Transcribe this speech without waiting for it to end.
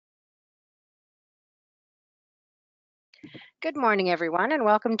Good morning, everyone, and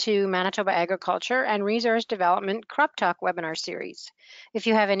welcome to Manitoba Agriculture and Resource Development CropTalk webinar series. If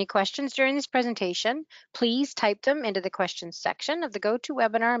you have any questions during this presentation, please type them into the questions section of the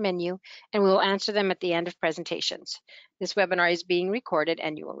GoToWebinar menu, and we will answer them at the end of presentations. This webinar is being recorded,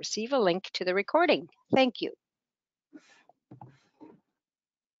 and you will receive a link to the recording. Thank you.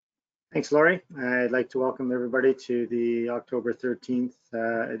 Thanks, Laurie. I'd like to welcome everybody to the October 13th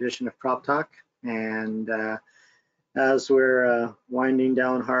edition of CropTalk. And as we're winding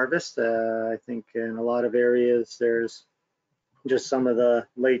down harvest, I think in a lot of areas there's just some of the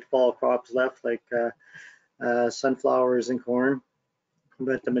late fall crops left, like sunflowers and corn.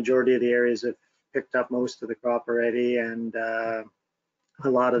 But the majority of the areas have picked up most of the crop already, and a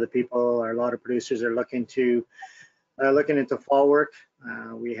lot of the people, or a lot of producers, are looking into fall work.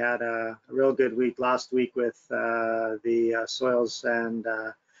 We had a real good week last week with the soils and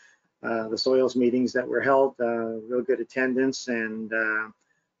the soils meetings that were held, real good attendance, and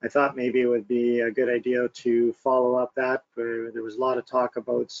I thought maybe it would be a good idea to follow up that. There was a lot of talk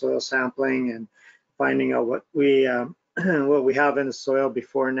about soil sampling and finding out what we what we have in the soil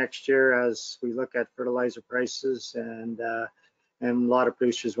before next year as we look at fertilizer prices, and a lot of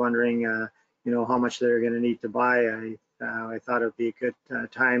producers wondering how much they're going to need to buy. I thought it would be a good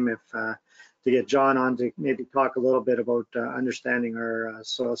time to get John on to maybe talk a little bit about understanding our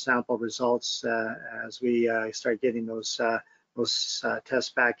soil sample results as we start getting those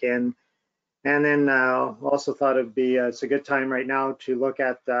tests back in. And then also thought it's a good time right now to look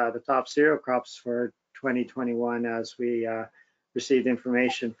at the top cereal crops for 2021 as we received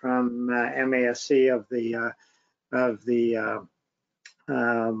information from MASC of the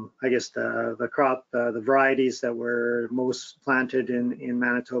I guess the crop, the varieties that were most planted in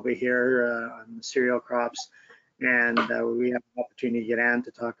Manitoba here on the cereal crops, and we have an opportunity to get Ann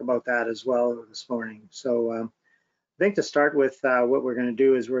to talk about that as well this morning. So I think to start with, what we're going to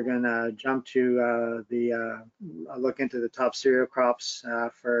do is we're going to jump to look into the top cereal crops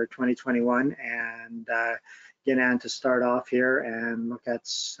for 2021, and get Ann to start off here and look at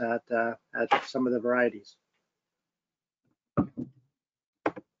some of the varieties.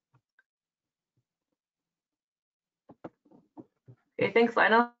 Okay, thanks,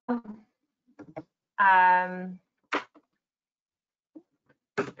 Lionel.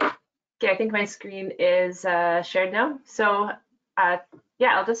 Okay, I think my screen is shared now. So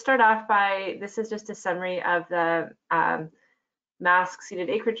yeah, I'll just start off by, this is just a summary of the MASC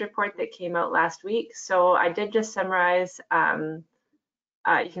seeded acreage report that came out last week. So I did just summarize, you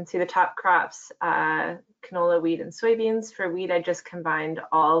can see the top crops, canola, wheat, and soybeans. For wheat, I just combined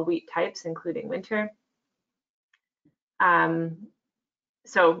all wheat types, including winter.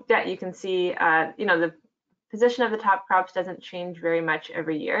 So yeah, you can see, the position of the top crops doesn't change very much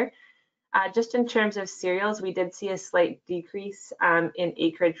every year. Just in terms of cereals, we did see a slight decrease in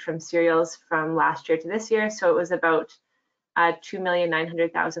acreage from cereals from last year to this year. So it was about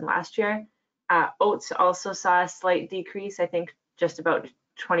 2,900,000 last year. Oats also saw a slight decrease, I think just about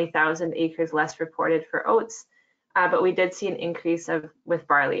 20,000 acres less reported for oats. But we did see an increase with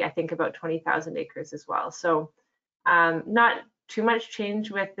barley, I think about 20,000 acres as well. So not too much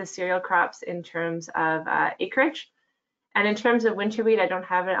change with the cereal crops in terms of acreage. And in terms of winter wheat, I don't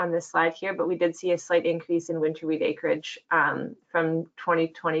have it on this slide here, but we did see a slight increase in winter wheat acreage from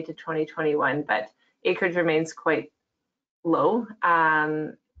 2020 to 2021, but acreage remains quite low.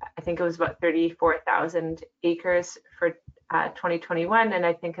 I think it was about 34,000 acres for 2021, and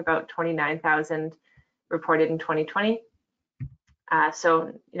I think about 29,000 reported in 2020.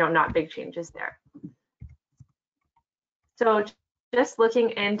 So, not big changes there. So just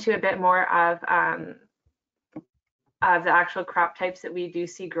looking into a bit more of the actual crop types that we do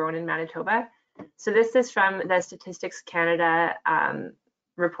see grown in Manitoba. So this is from the Statistics Canada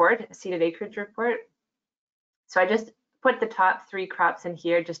report, seeded acreage report. So I just put the top 3 crops in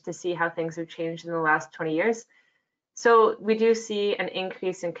here just to see how things have changed in the last 20 years. So we do see an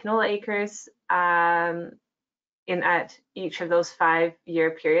increase in canola acres at each of those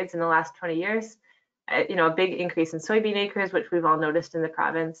 5-year periods in the last 20 years. A big increase in soybean acres, which we've all noticed in the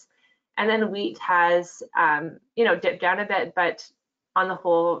province. And then wheat has, dipped down a bit, but on the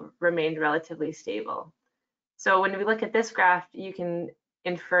whole remained relatively stable. So when we look at this graph, you can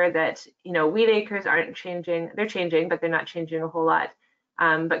infer that, wheat acres aren't changing. They're changing, but they're not changing a whole lot.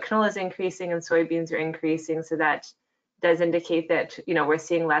 But canola is increasing and soybeans are increasing. So that does indicate that, we're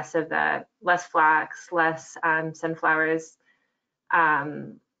seeing less flax, less sunflowers,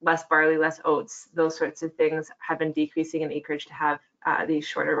 less barley, less oats. Those sorts of things have been decreasing in acreage to have these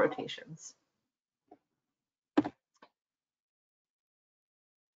shorter rotations.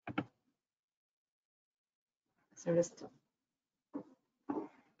 So I'm just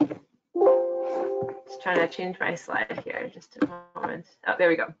just trying to change my slide here, just a moment. Oh, there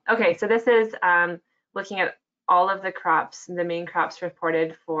we go. Okay, so this is looking at all of the crops, the main crops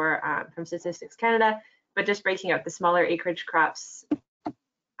reported for from Statistics Canada, but just breaking out the smaller acreage crops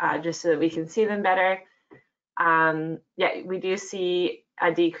just so that we can see them better. Yeah, we do see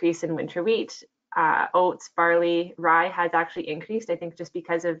a decrease in winter wheat. Oats, barley, rye has actually increased, I think just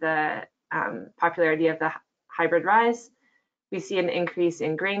because of the popularity of the hybrid rye. We see an increase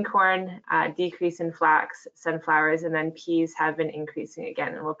in grain corn, decrease in flax, sunflowers, and then peas have been increasing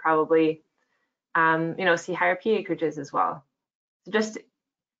again, and we'll probably see higher pea acreages as well. So just,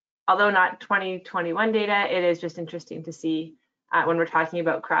 although not 2021 data, it is just interesting to see when we're talking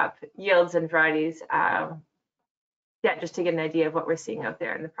about crop yields and varieties, yeah, just to get an idea of what we're seeing out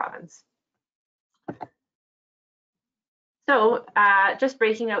there in the province. So just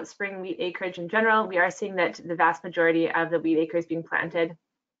breaking out spring wheat acreage in general, we are seeing that the vast majority of the wheat acres being planted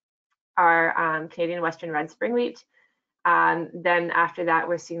are Canadian Western red spring wheat. Then after that,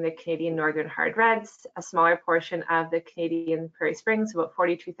 we're seeing the Canadian Northern hard reds, a smaller portion of the Canadian Prairie Springs, about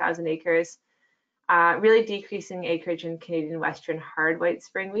 42,000 acres, really decreasing acreage in Canadian Western hard white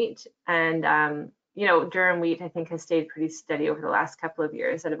spring wheat. And, Durham wheat, I think, has stayed pretty steady over the last couple of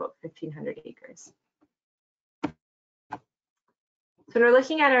years at about 1,500 acres. So when we're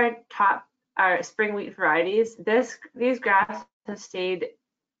looking at our spring wheat varieties, these graphs have stayed,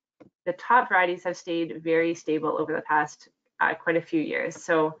 the top varieties have stayed very stable over the past quite a few years.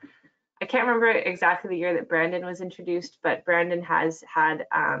 So I can't remember exactly the year that Brandon was introduced, but Brandon has had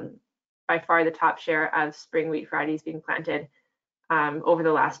by far the top share of spring wheat varieties being planted over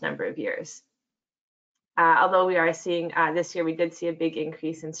the last number of years. Although we are seeing, this year we did see a big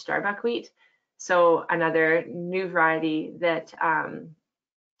increase in Starbuck wheat. So another new variety that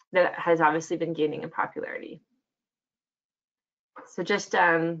that has obviously been gaining in popularity. So just,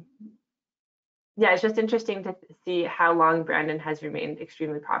 yeah, it's just interesting to see how long Brandon has remained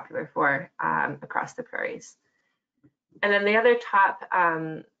extremely popular for across the prairies. And then the other top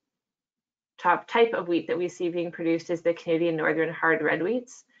type of wheat that we see being produced is the Canadian Northern hard red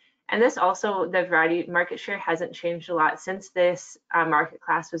wheats. And this also, the variety market share hasn't changed a lot since this market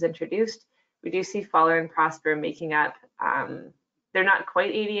class was introduced. We do see Faller and Prosper making up, they're not quite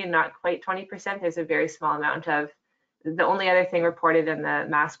 80 and not quite 20%. There's a very small amount of, the only other thing reported in the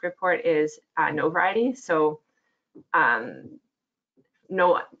MASC report is no variety. So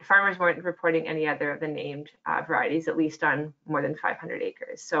no, farmers weren't reporting any other of the named varieties, at least on more than 500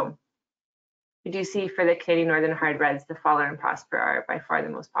 acres. So we do see for the Canadian Northern hard reds, the Faller and Prosper are by far the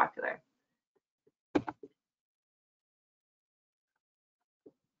most popular.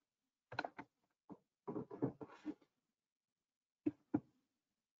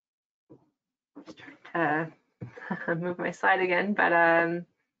 Just trying to move my slide again, but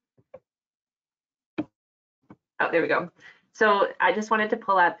oh, there we go. So I just wanted to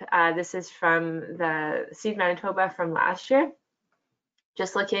pull up, this is from the Seed Manitoba from last year.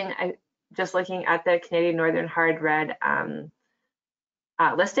 Just looking at the Canadian Northern hard red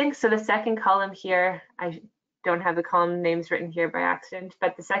listing. So the second column here, I don't have the column names written here by accident,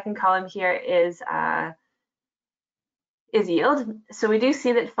 but the second column here is yield. So we do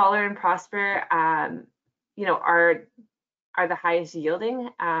see that Faller and Prosper, are the highest yielding.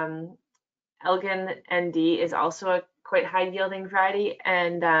 Elgin ND is also a quite high yielding variety,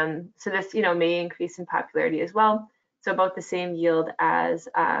 and so this may increase in popularity as well. So about the same yield as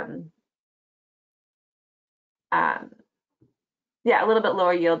yeah, a little bit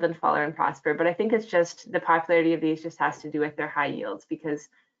lower yield than Faller and Prosper, but I think it's just the popularity of these just has to do with their high yields, because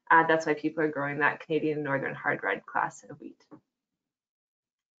that's why people are growing that Canadian Northern hard red class of wheat.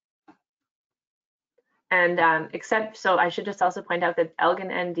 And so I should just also point out that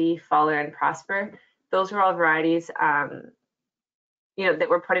Elgin ND, Faller, and Prosper, those were all varieties that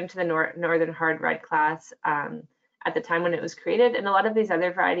were put into the Northern hard red class at the time when it was created. And a lot of these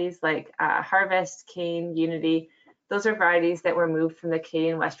other varieties like Harvest, Cane, Unity, those are varieties that were moved from the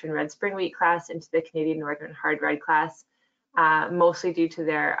Canadian Western red spring wheat class into the Canadian Northern hard red class, mostly due to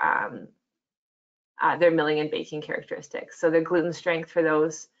their milling and baking characteristics. So the gluten strength for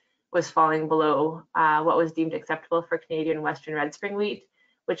those was falling below what was deemed acceptable for Canadian Western red spring wheat,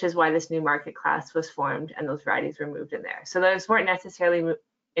 which is why this new market class was formed and those varieties were moved in there. So those weren't necessarily moved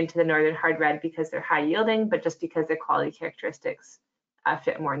into the Northern hard red because they're high yielding, but just because their quality characteristics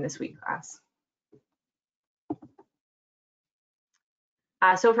fit more in this wheat class.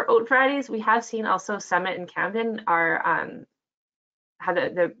 So for oat varieties, we have seen also Summit and Camden are have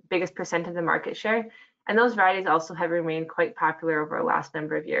the biggest percent of the market share. And those varieties also have remained quite popular over the last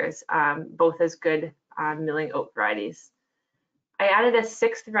number of years, both as good milling oat varieties. I added a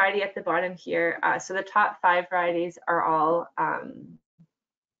 6th variety at the bottom here. So the top 5 varieties are all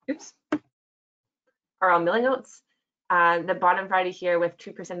milling oats. The bottom variety here with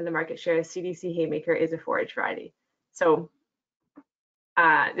 2% of the market share, CDC Haymaker, is a forage variety. So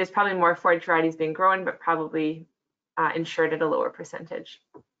there's probably more forage varieties being grown, but probably insured at a lower percentage.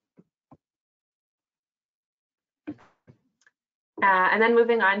 And then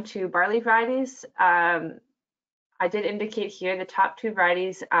moving on to barley varieties, I did indicate here the top 2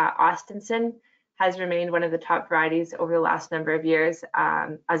 varieties. Austinson has remained one of the top varieties over the last number of years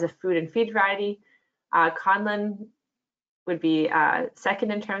as a food and feed variety. Conlin would be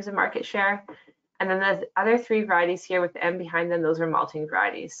second in terms of market share. And then the other 3 varieties here with the M behind them, those are malting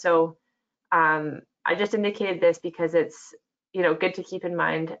varieties. So I just indicated this because it's good to keep in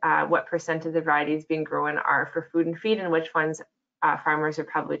mind what percent of the varieties being grown are for food and feed and which ones farmers are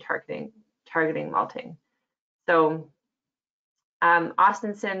probably targeting malting. So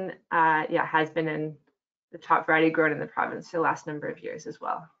Austinson, has been in the top variety grown in the province for the last number of years as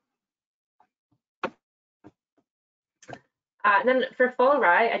well. Then for fall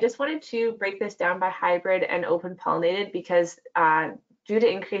rye, I just wanted to break this down by hybrid and open pollinated because due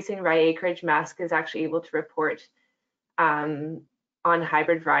to increasing rye acreage, Mask is actually able to report on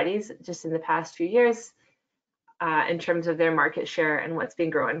hybrid varieties just in the past few years in terms of their market share and what's been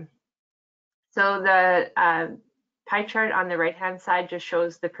grown. So the pie chart on the right-hand side just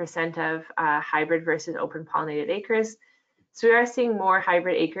shows the percent of hybrid versus open pollinated acres. So we are seeing more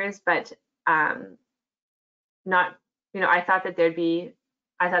hybrid acres, but not, I thought that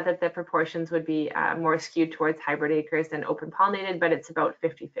the proportions would be more skewed towards hybrid acres than open pollinated, but it's about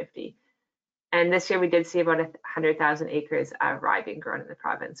 50-50. And this year we did see about 100,000 acres of rye being grown in the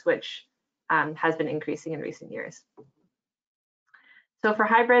province, which has been increasing in recent years. So for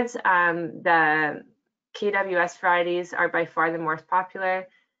hybrids, the KWS varieties are by far the most popular.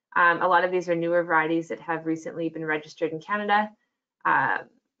 A lot of these are newer varieties that have recently been registered in Canada,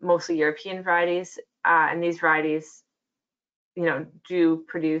 mostly European varieties, and these varieties, do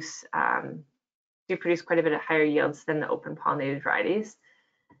produce quite a bit of higher yields than the open pollinated varieties.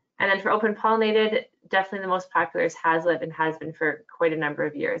 And then for open pollinated, definitely the most popular is Hazlitt and has been for quite a number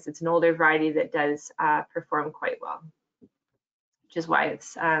of years. It's an older variety that does perform quite well, which is why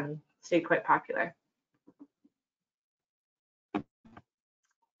it's stayed quite popular.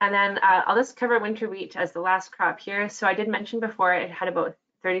 And then I'll just cover winter wheat as the last crop here. So I did mention before it had about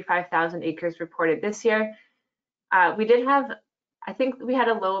 35,000 acres reported this year. We did have, I think we had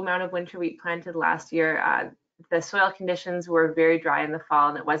a low amount of winter wheat planted last year. The soil conditions were very dry in the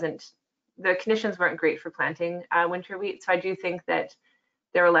fall and the conditions weren't great for planting winter wheat. So I do think that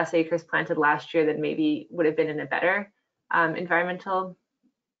there were less acres planted last year than maybe would have been in a better environmental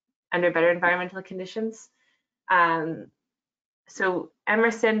conditions. So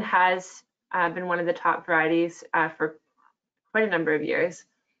Emerson has been one of the top varieties for quite a number of years.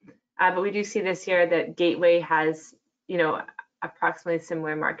 But we do see this year that Gateway has, approximately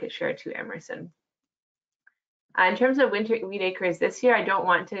similar market share to Emerson. In terms of winter wheat acres this year, I don't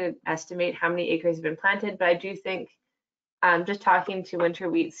want to estimate how many acres have been planted, but I do think, just talking to winter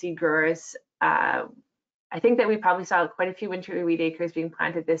wheat seed growers, I think that we probably saw quite a few winter wheat acres being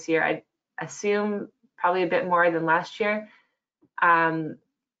planted this year. I assume probably a bit more than last year. A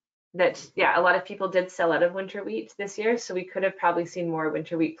lot of people did sell out of winter wheat this year, so we could have probably seen more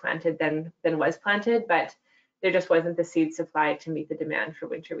winter wheat planted than was planted, but there just wasn't the seed supply to meet the demand for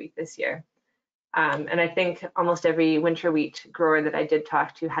winter wheat this year. And I think almost every winter wheat grower that I did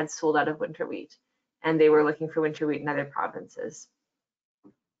talk to had sold out of winter wheat, and they were looking for winter wheat in other provinces.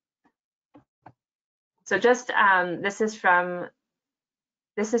 So just this is from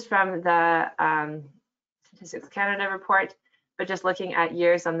the Statistics Canada report, but just looking at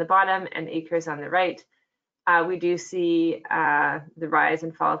years on the bottom and acres on the right, we do see the rise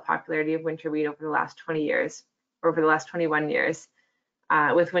and fall of popularity of winter wheat over the last 20 years, over the last 21 years,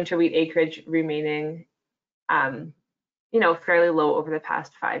 with winter wheat acreage remaining, fairly low over the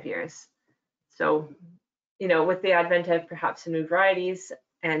past 5 years. So, with the advent of perhaps some new varieties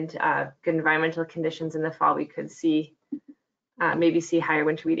and good environmental conditions in the fall, we could see maybe see higher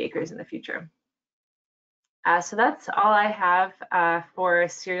winter wheat acres in the future. So that's all I have for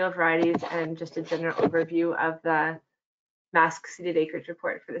cereal varieties and just a general overview of the Mask seeded acreage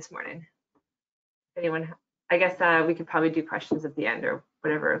report for this morning. Anyone, I guess we could probably do questions at the end or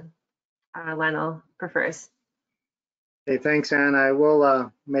whatever Lionel prefers. Okay, thanks, Anne. I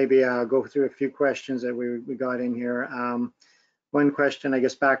will maybe go through a few questions that we got in here. One question, I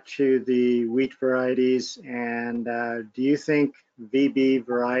guess, back to the wheat varieties, and do you think VB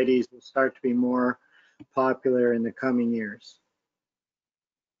varieties will start to be more popular in the coming years?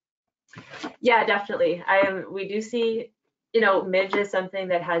 Yeah, definitely. We do see, midge is something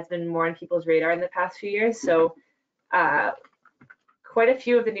that has been more on people's radar in the past few years. So uh, quite a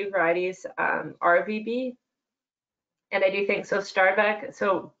few of the new varieties are VB, and I do think so. Starbuck,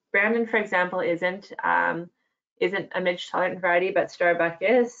 so Brandon, for example, isn't a midge tolerant variety, but Starbuck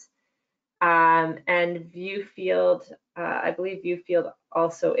is. And Viewfield, I believe Viewfield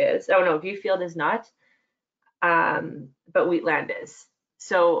also is. Oh no, Viewfield is not, but Wheatland is.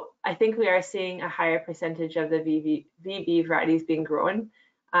 So I think we are seeing a higher percentage of the VB varieties being grown,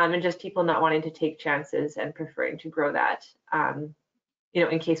 and just people not wanting to take chances and preferring to grow that,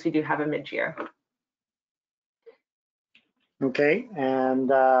 in case we do have a mid-year. Okay,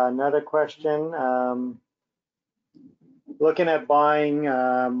 and another question. Looking at buying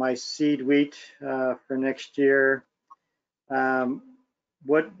my seed wheat for next year,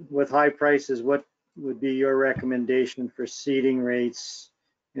 with high prices, what would be your recommendation for seeding rates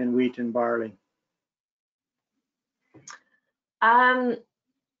in wheat and barley? Um,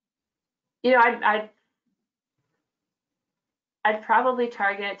 I'd probably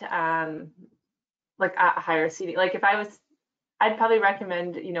target like a higher seeding. Like if I was, I'd probably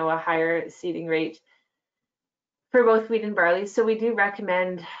recommend a higher seeding rate for both wheat and barley. So we do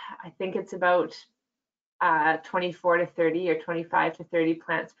recommend, I think it's about 24 to 30 or 25 to 30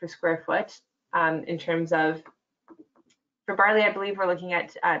 plants per square foot. In terms of, for barley, I believe we're looking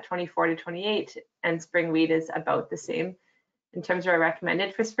at 24 to 28, and spring wheat is about the same in terms of our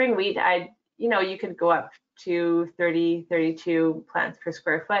recommended. For spring wheat, you could go up to 30, 32 plants per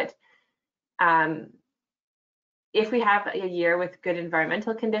square foot. If we have a year with good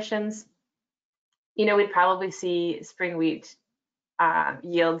environmental conditions, we'd probably see spring wheat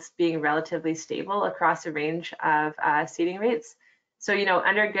yields being relatively stable across a range of seeding rates. So,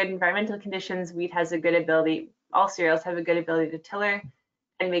 under good environmental conditions, wheat has a good ability, all cereals have a good ability to tiller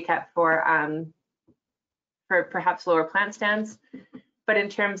and make up for perhaps lower plant stands. But in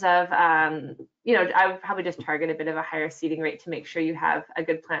terms of, I would probably just target a bit of a higher seeding rate to make sure you have a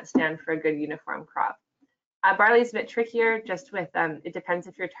good plant stand for a good uniform crop. Barley is a bit trickier, just with, it depends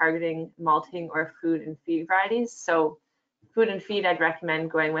if you're targeting malting or food and feed varieties. So food and feed, I'd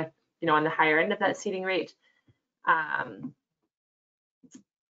recommend going with, on the higher end of that seeding rate.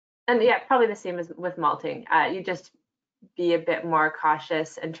 And yeah, probably the same as with malting. You just be a bit more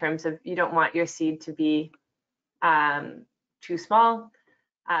cautious in terms of, you don't want your seed to be too small.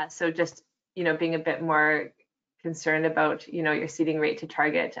 So just, being a bit more concerned about, your seeding rate to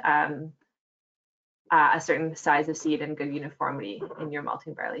target a certain size of seed and good uniformity in your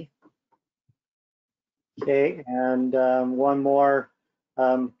malting barley. Okay, and one more.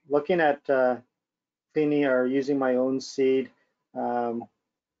 Looking at cleaning or using my own seed,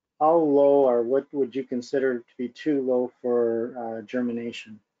 how low or what would you consider to be too low for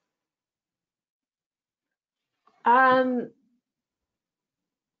germination?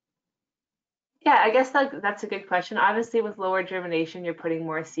 Yeah, I guess that's a good question. Obviously, with lower germination, you're putting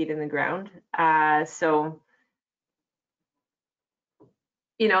more seed in the ground. So,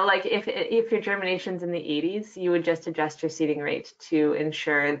 like if your germination's in the 80s, you would just adjust your seeding rate to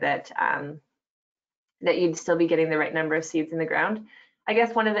ensure that that you'd still be getting the right number of seeds in the ground. I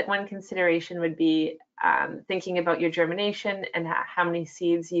guess one consideration would be thinking about your germination and how many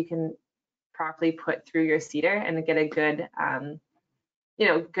seeds you can properly put through your seeder and get a good,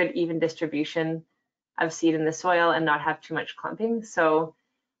 good even distribution of seed in the soil and not have too much clumping. So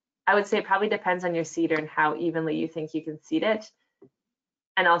I would say it probably depends on your seeder and how evenly you think you can seed it.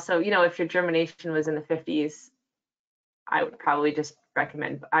 And also, if your germination was in the 50s, I would just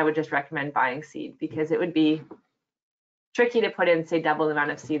recommend buying seed, because it would be tricky to put in, say, double the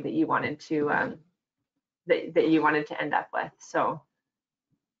amount of seed that you wanted to that you wanted to end up with. So,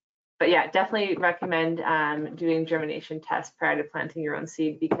 but yeah, definitely recommend doing germination tests prior to planting your own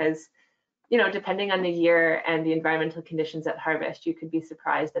seed, because depending on the year and the environmental conditions at harvest, you could be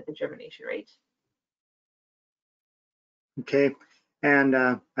surprised at the germination rate. Okay, and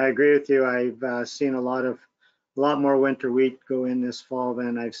I agree with you. I've seen a lot more winter wheat go in this fall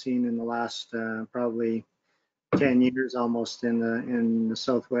than I've seen in the last probably 10 years almost in the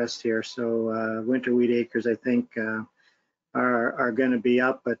Southwest here. So winter wheat acres, I think, are going to be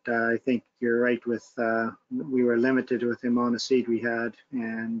up, but I think you're right with we were limited with the amount of seed we had,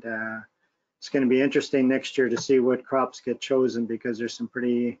 and it's going to be interesting next year to see what crops get chosen, because there's some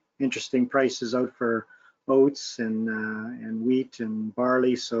pretty interesting prices out for oats and wheat and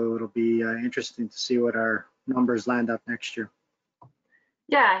barley. So it'll be interesting to see what our numbers land up next year.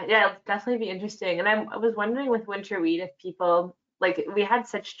 Yeah, it'll definitely be interesting. And I was wondering with winter wheat, if people, like, we had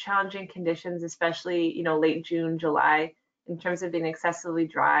such challenging conditions, especially late June, July in terms of being excessively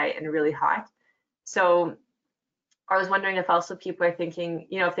dry and really hot. So I was wondering if also people are thinking,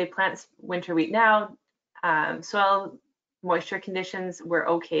 you know, if they plant winter wheat now, soil moisture conditions were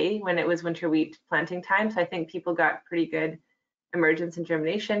okay when it was winter wheat planting time. So I think people got pretty good emergence and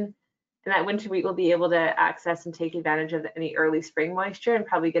germination. And that winter wheat will be able to access and take advantage of any early spring moisture and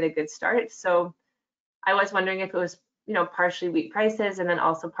probably get a good start. So I was wondering if it was, you know, partially wheat prices and then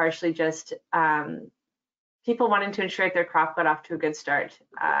also partially just people wanting to ensure that their crop got off to a good start,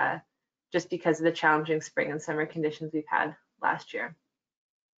 just because of the challenging spring and summer conditions we've had last year.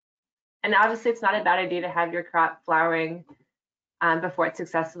 And obviously it's not a bad idea to have your crop flowering before it's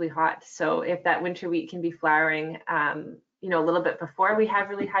excessively hot. So if that winter wheat can be flowering, you know, a little bit before we have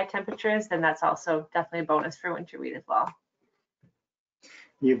really high temperatures, then that's also definitely a bonus for winter wheat as well.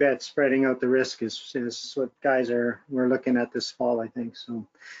 You bet. Spreading out the risk is what we're looking at this fall, I think. So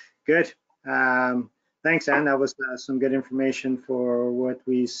good. Thanks, Ann. That was some good information for what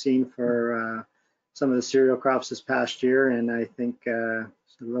we've seen for some of the cereal crops this past year, and I think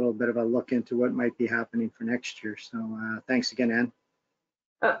it's a little bit of a look into what might be happening for next year. So thanks again, Ann.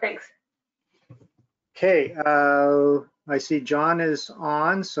 Oh, thanks. Okay, I see John is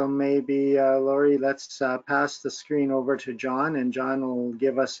on, so maybe Lori, let's pass the screen over to John, and John will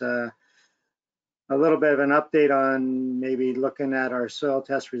give us a little bit of an update on maybe looking at our soil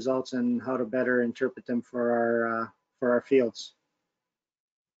test results and how to better interpret them for our fields.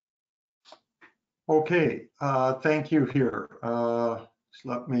 Okay, thank you here. Just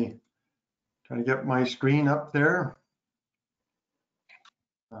let me try to get my screen up there.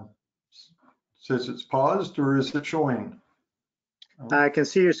 Says it's paused, or is it showing? I can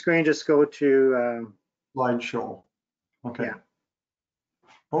see your screen. Just go to slideshow. Okay. Yeah.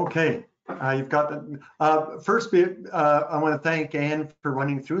 Okay, you've got the first bit. I want to thank Ann for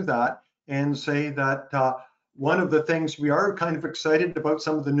running through that and say that one of the things we are kind of excited about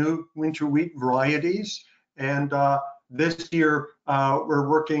some of the new winter wheat varieties, and this year we're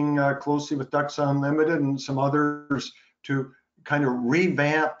working closely with Ducks Unlimited and some others to kind of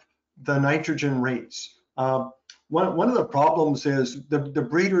revamp the nitrogen rates. One of the problems is the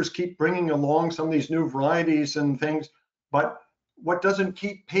breeders keep bringing along some of these new varieties and things, but what doesn't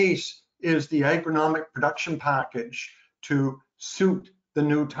keep pace is the agronomic production package to suit the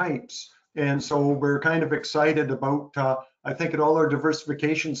new types. And so we're kind of excited about, I think at all our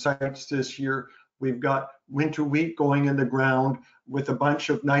diversification sites this year, we've got winter wheat going in the ground with a bunch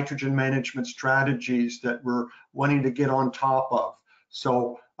of nitrogen management strategies that we're wanting to get on top of.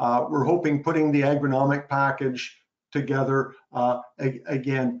 So we're hoping putting the agronomic package together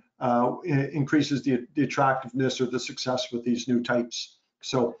again increases the attractiveness or the success with these new types.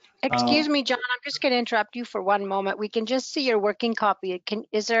 So excuse me, John, I'm just going to interrupt you for one moment. We can just see your working copy.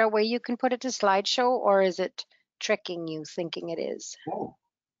 Is there a way you can put it to slideshow, or is it tricking you thinking it is? Oh,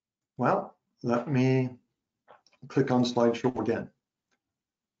 well, let me click on slideshow again.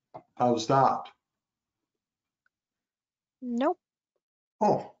 How's that? Nope.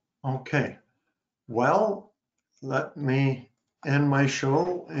 Oh, okay. Well, let me end my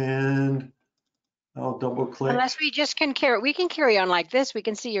show and I'll double click. Unless we just can carry on like this. We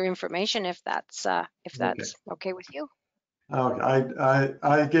can see your information if that's okay with you.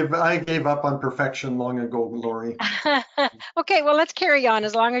 I gave up on perfection long ago, Lori. Okay, well, let's carry on.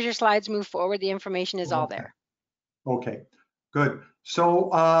 As long as your slides move forward, the information is all there. Okay, good.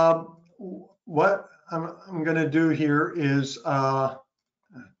 So what I'm going to do here is, oh,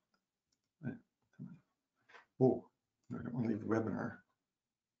 I don't want to leave the webinar.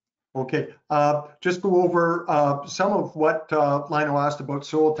 Okay, just go over some of what Lino asked about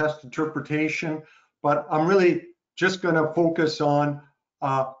soil test interpretation, but I'm really just going to focus on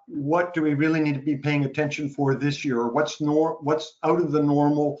what do we really need to be paying attention for this year, or what's out of the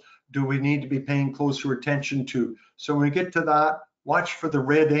normal do we need to be paying closer attention to. So when we get to that, watch for the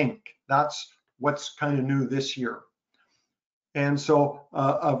red ink. That's what's kind of new this year. And so,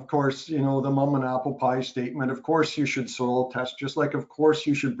 of course, you know, the mum and apple pie statement, of course you should soil test, just like of course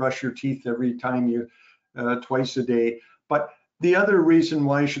you should brush your teeth every time you, twice a day. But the other reason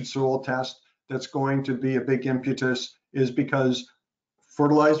why you should soil test that's going to be a big impetus is because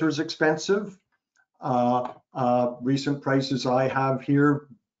fertilizer is expensive. Recent prices I have here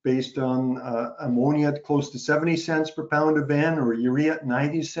based on ammonia at close to 70 cents per pound of N, or urea at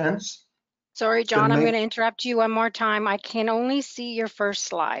 90 cents. Sorry, John, I'm going to interrupt you one more time. I can only see your first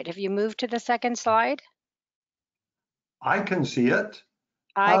slide. Have you moved to the second slide? I can see it.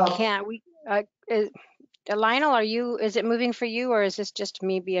 I can't. Lionel, is it moving for you, or is this just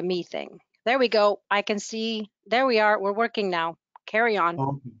maybe a me thing? There we go. I can see. There we are. We're working now. Carry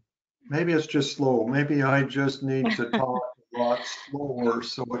on. Maybe it's just slow. Maybe I just need to talk a lot slower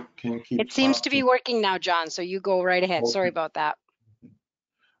so it can keep It seems up. to be working now, John, so you go right ahead. Sorry Okay. about that.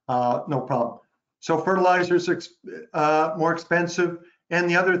 No problem. So fertilizers more expensive. And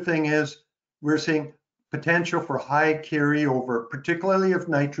the other thing is we're seeing potential for high carryover, particularly of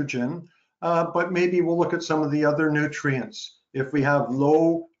nitrogen, but maybe we'll look at some of the other nutrients. If we have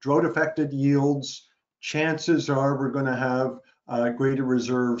low drought-affected yields, chances are we're going to have greater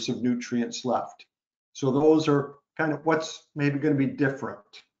reserves of nutrients left. So those are kind of what's maybe going to be different.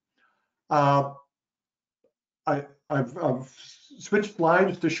 I've switched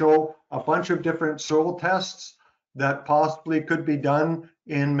slides to show a bunch of different soil tests that possibly could be done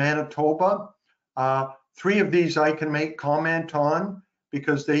in Manitoba. 3 of these I can make comment on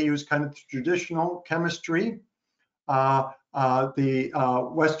because they use kind of traditional chemistry. The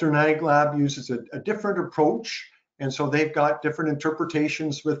Western Ag Lab uses a different approach, and so they've got different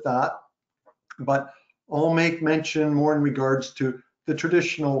interpretations with that. But I'll make mention more in regards to the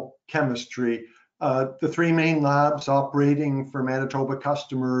traditional chemistry. The 3 main labs operating for Manitoba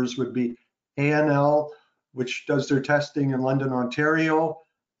customers would be ANL, which does their testing in London, Ontario.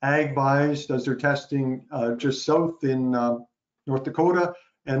 AgVise does their testing just south in North Dakota,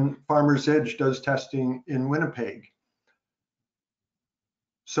 and Farmers Edge does testing in Winnipeg.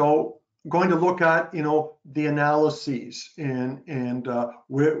 So going to look at, the analyses and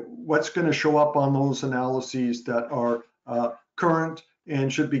what's going to show up on those analyses that are current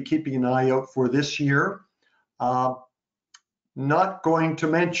and should be keeping an eye out for this year. Not going to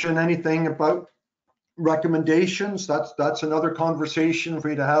mention anything about recommendations. That's another conversation for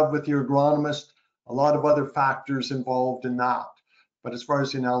you to have with your agronomist. A lot of other factors involved in that. But as far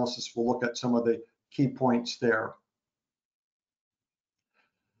as the analysis, we'll look at some of the key points there.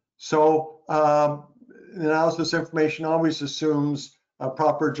 So analysis information always assumes a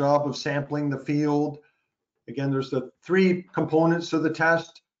proper job of sampling the field. Again, there's the 3 components of the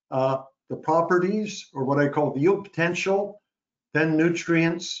test, the properties, or what I call the yield potential, then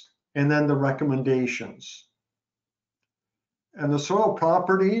nutrients, and then the recommendations. And the soil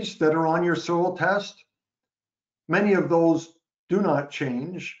properties that are on your soil test, many of those do not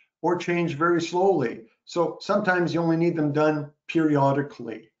change or change very slowly. So sometimes you only need them done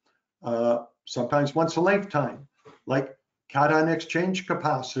periodically, sometimes once a lifetime, like cation exchange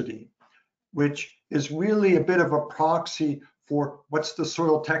capacity, which is really a bit of a proxy for what's the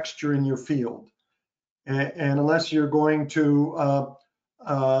soil texture in your field. And unless you're going to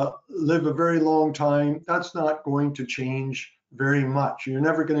live a very long time, that's not going to change very much. You're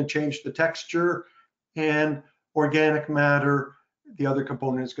never going to change the texture, and organic matter, the other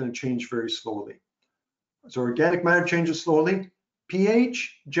component, is going to change very slowly. So organic matter changes slowly.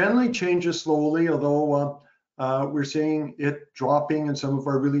 pH generally changes slowly, although we're seeing it dropping in some of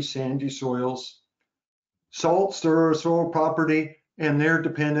our really sandy soils. Salts are a soil property, and they're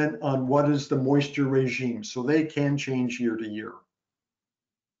dependent on what is the moisture regime, so they can change year to year.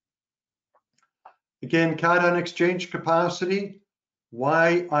 Again, cation exchange capacity,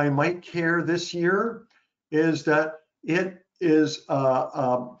 why I might care this year is that it is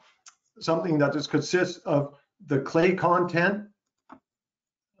something that just consists of the clay content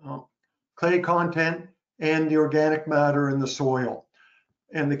and the organic matter in the soil.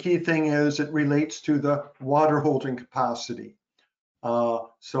 And the key thing is it relates to the water holding capacity.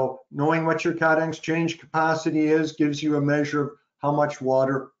 So knowing what your cation exchange capacity is gives you a measure of how much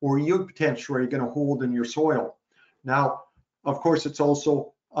water or yield potential are you going to hold in your soil. Now, of course, it's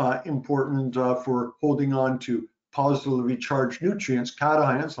also important for holding on to positively charged nutrients,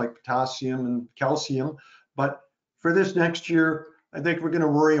 cations like potassium and calcium. But for this next year, I think we're going to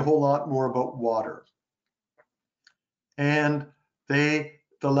worry a whole lot more about water. And the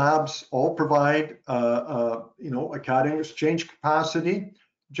labs all provide a cation exchange capacity.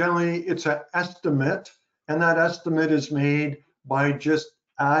 Generally, it's an estimate, and that estimate is made by just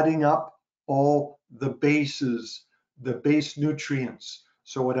adding up all the bases, the base nutrients.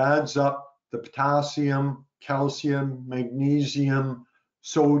 So it adds up the potassium, calcium, magnesium,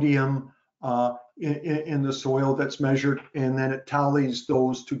 sodium in the soil that's measured, and then it tallies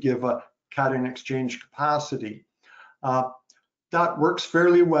those to give a cation exchange capacity. That works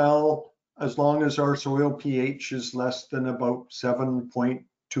fairly well as long as our soil pH is less than about 7.2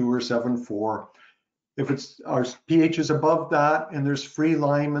 or 7.4. If our pH is above that and there's free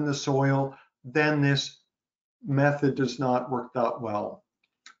lime in the soil, then this method does not work that well.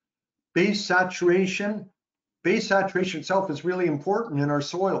 Base saturation itself is really important in our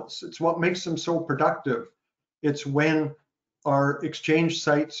soils. It's what makes them so productive. It's when our exchange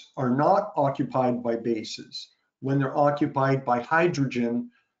sites are not occupied by bases. When they're occupied by hydrogen,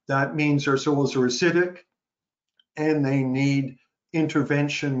 that means our soils are acidic, and they need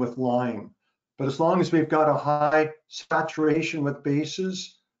intervention with lime. But as long as we've got a high saturation with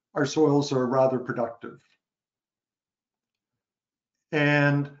bases, our soils are rather productive.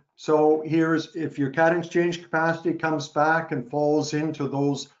 And so here's, if your cation exchange capacity comes back and falls into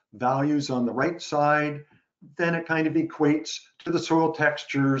those values on the right side, then it kind of equates to the soil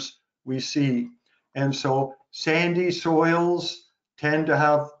textures we see. And so sandy soils tend to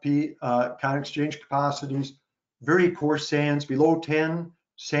have cation exchange capacities. Very coarse sands below 10,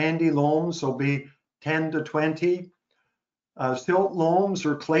 sandy loams will be 10 to 20. Silt loams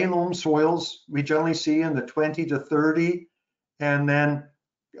or clay loam soils we generally see in the 20 to 30, and then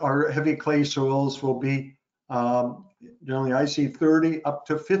our heavy clay soils will be generally I see 30 up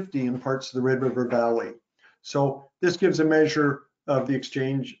to 50 in parts of the Red River Valley. So this gives a measure of the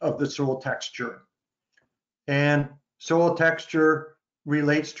exchange of the soil texture. And soil texture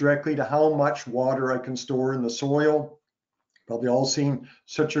relates directly to how much water I can store in the soil. Probably all seen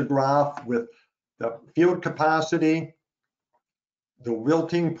such a graph with the field capacity, the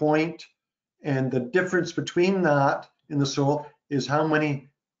wilting point, and the difference between that in the soil is how many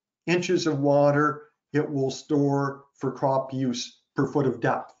inches of water it will store for crop use per foot of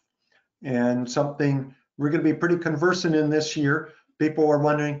depth. And something we're going to be pretty conversant in this year. People are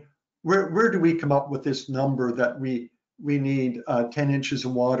wondering, where do we come up with this number that we need 10 inches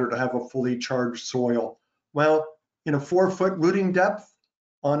of water to have a fully charged soil? Well, in a 4-foot rooting depth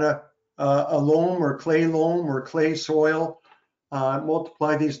on a loam or clay soil,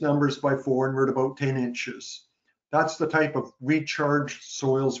 multiply these numbers by 4 and we're at about 10 inches. That's the type of recharged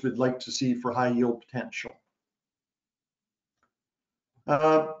soils we'd like to see for high yield potential.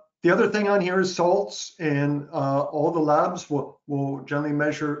 The other thing on here is salts, and all the labs will generally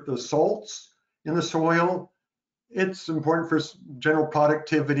measure the salts in the soil. It's important for general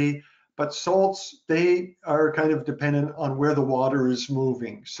productivity, but salts, they are kind of dependent on where the water is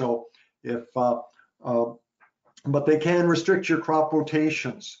moving. So if, but they can restrict your crop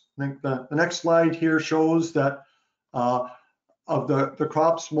rotations. I think the next slide here shows that of the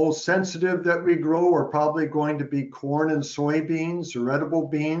crops most sensitive that we grow are probably going to be corn and soybeans or edible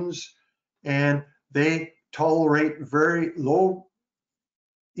beans, and they tolerate very low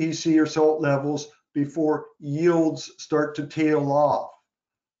EC or salt levels before yields start to tail off,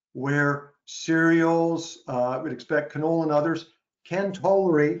 where cereals, we'd expect canola and others, can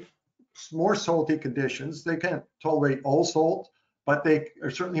tolerate more salty conditions. They can't tolerate all salt, but they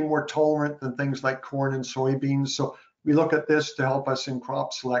are certainly more tolerant than things like corn and soybeans. So we look at this to help us in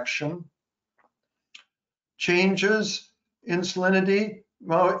crop selection. Changes in salinity,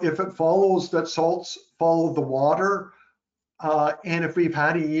 well, if it follows that salts follow the water, and if we've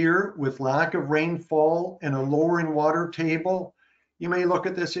had a year with lack of rainfall and a lowering water table, you may look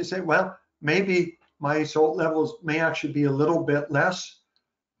at this and say, well, maybe my salt levels may actually be a little bit less,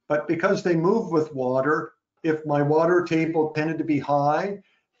 but because they move with water, if my water table tended to be high,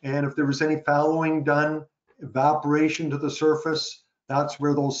 and if there was any fallowing done, evaporation to the surface, that's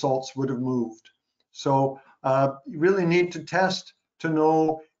where those salts would have moved. So you really need to test to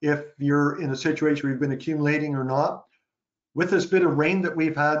know if you're in a situation where you've been accumulating or not. With this bit of rain that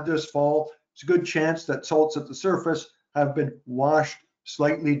we've had this fall, it's a good chance that salts at the surface have been washed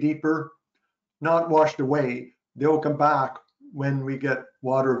slightly deeper, not washed away. They'll come back when we get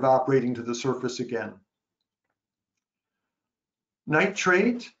water evaporating to the surface again.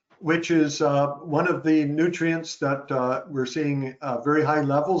 Nitrate, which is one of the nutrients that we're seeing very high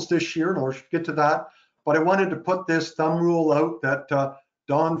levels this year, and I'll get to that. But I wanted to put this thumb rule out that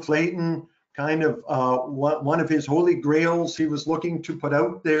Don Flayton, kind of one of his holy grails he was looking to put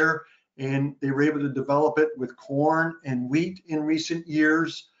out there, and they were able to develop it with corn and wheat in recent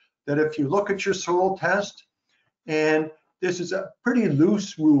years, that if you look at your soil test, and this is a pretty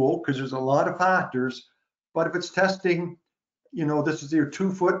loose rule because there's a lot of factors, but if it's testing, you know, this is your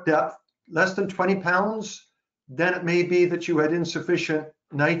 2-foot depth, less than 20 pounds, then it may be that you had insufficient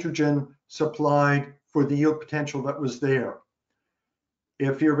nitrogen supplied for the yield potential that was there.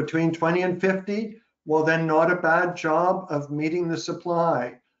 If you're between 20 and 50, well, then not a bad job of meeting the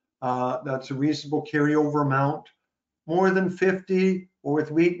supply. That's a reasonable carryover amount. More than 50, or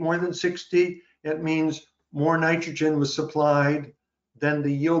with wheat more than 60, it means more nitrogen was supplied than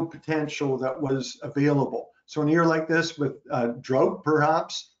the yield potential that was available. So in a year like this with drought,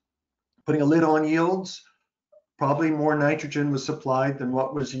 perhaps, putting a lid on yields, probably more nitrogen was supplied than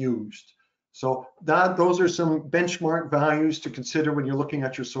what was used. So those are some benchmark values to consider when you're looking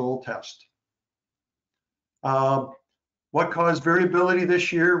at your soil test. What caused variability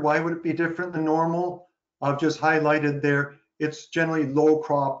this year? Why would it be different than normal? I've just highlighted there. It's generally low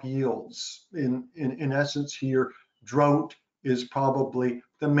crop yields in essence here. drought is probably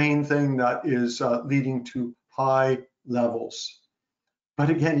the main thing that is leading to high levels. But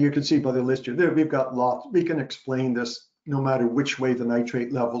again, you can see by the list here, there we've got lots. We can explain this no matter which way the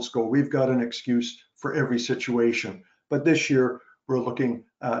nitrate levels go. We've got an excuse for every situation. But this year, we're looking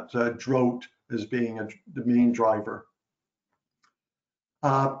at drought as being the main driver.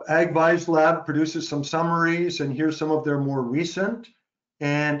 AgVise Lab produces some summaries, and here's some of their more recent.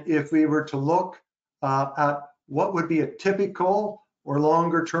 And if we were to look at what would be a typical or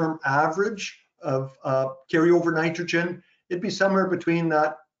longer term average of carryover nitrogen, it'd be somewhere between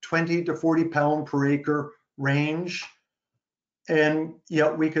that 20 to 40 pound per acre range. And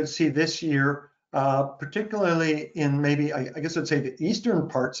yet we could see this year, particularly in maybe, I guess I'd say the eastern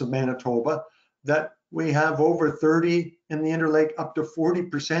parts of Manitoba, that we have over 30 in the Interlake, up to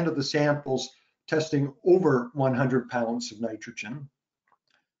 40% of the samples testing over 100 pounds of nitrogen.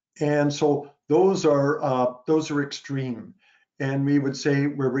 And so those are extreme. And we would say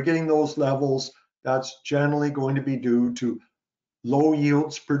where we're getting those levels, that's generally going to be due to low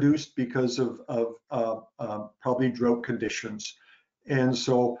yields produced because of probably drought conditions. And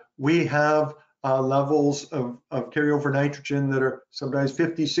so we have levels of carryover nitrogen that are sometimes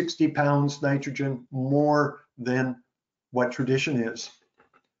 50, 60 pounds nitrogen more than what tradition is.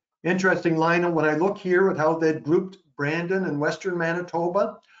 Interesting, Lionel, when I look here at how they'd grouped Brandon and Western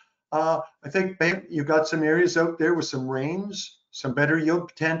Manitoba, I think you've got some areas out there with some rains, some better yield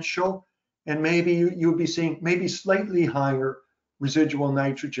potential, and maybe you'll be seeing maybe slightly higher residual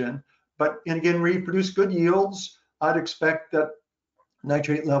nitrogen. But and again, where you produce good yields, I'd expect that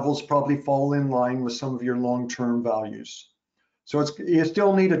nitrate levels probably fall in line with some of your long-term values. So you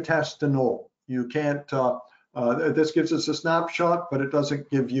still need a test to know. You can't, this gives us a snapshot, but it doesn't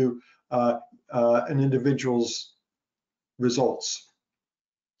give you an individual's results.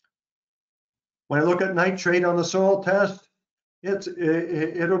 When I look at nitrate on the soil test,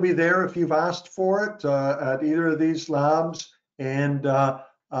 it'll be there if you've asked for it at either of these labs, and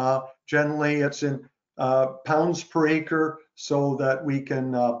generally it's in pounds per acre, so that we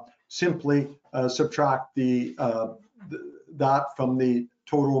can simply subtract that from the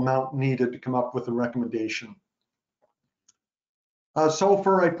total amount needed to come up with a recommendation.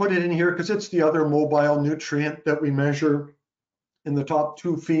 Sulfur, I put it in here because it's the other mobile nutrient that we measure in the top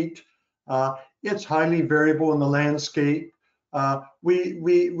 2 feet. It's highly variable in the landscape.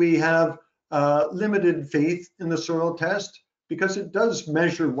 We have limited faith in the soil test because it does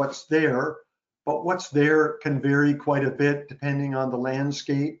measure what's there, but what's there can vary quite a bit depending on the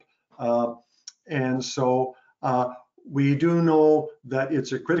landscape. And so we do know that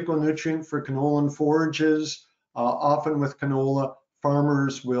it's a critical nutrient for canola and forages. Often with canola,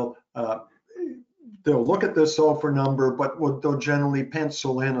 farmers will they'll look at the sulfur number, but they'll generally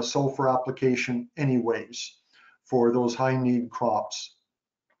pencil in a sulfur application anyways for those high need crops.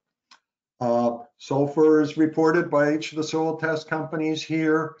 Sulfur is reported by each of the soil test companies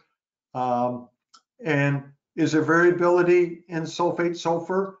here. And is there variability in sulfate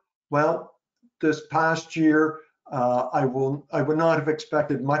sulfur? Well, this past year, I would not have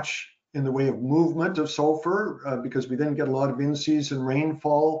expected much in the way of movement of sulfur because we didn't get a lot of in-season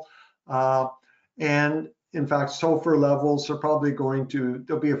rainfall. And in fact, sulfur levels are probably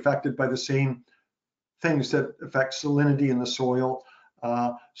they'll be affected by the same things that affect salinity in the soil.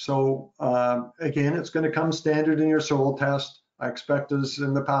 So again, it's going to come standard in your soil test. I expect, as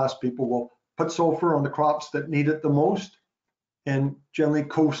in the past, people will put sulfur on the crops that need it the most and generally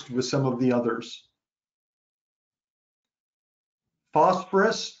coast with some of the others.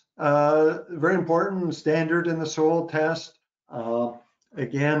 Phosphorus, very important standard in the soil test.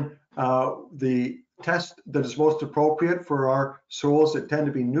 Again, the test that is most appropriate for our soils that tend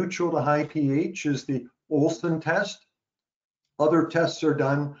to be neutral to high pH is the Olsen test. Other tests are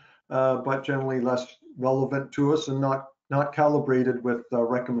done, but generally less relevant to us and not calibrated with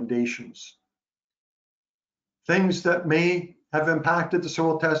recommendations. Things that may have impacted the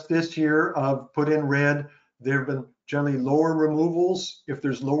soil test this year, I've put in red. There have been generally lower removals if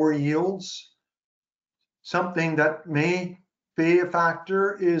there's lower yields. Something that may be a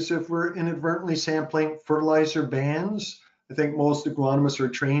factor is if we're inadvertently sampling fertilizer bands. I think most agronomists are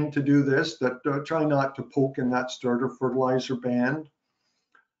trained to do this, that try not to poke in that starter fertilizer band.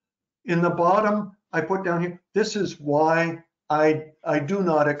 In the bottom, I put down here, this is why I do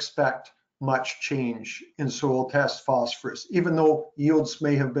not expect much change in soil test phosphorus, even though yields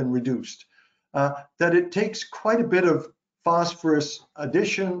may have been reduced. That it takes quite a bit of phosphorus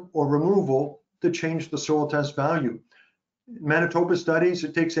addition or removal to change the soil test value. In Manitoba studies,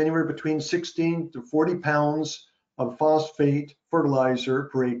 it takes anywhere between 16 to 40 pounds of phosphate fertilizer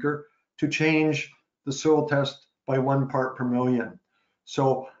per acre to change the soil test by 1 part per million.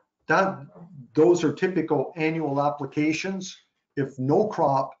 So those are typical annual applications. If no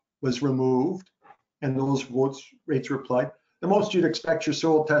crop was removed and those rates were applied, the most you'd expect your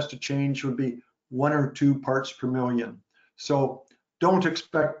soil test to change would be 1 or 2 parts per million. So don't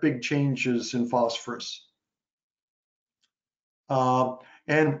expect big changes in phosphorus.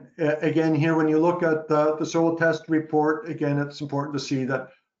 And again, here, when you look at the soil test report, again, it's important to see that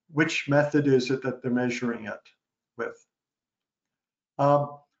which method is it that they're measuring it with.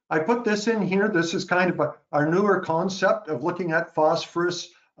 I put this in here. This is kind of our newer concept of looking at phosphorus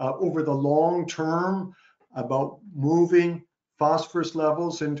over the long term, about moving phosphorus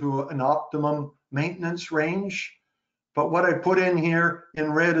levels into an optimum maintenance range. But what I put in here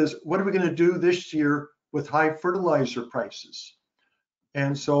in red is, what are we going to do this year with high fertilizer prices?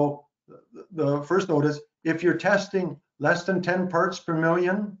 And so the first note is, if you're testing less than 10 parts per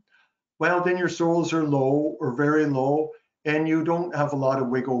million, well, then your soils are low or very low, and you don't have a lot of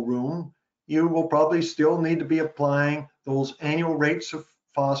wiggle room. You will probably still need to be applying those annual rates of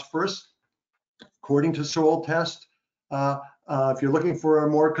phosphorus according to soil test. If you're looking for a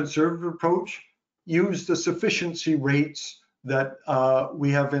more conservative approach, use the sufficiency rates that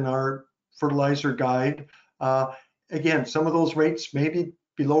we have in our fertilizer guide. Again, some of those rates may be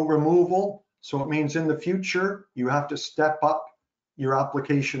below removal, so it means in the future you have to step up your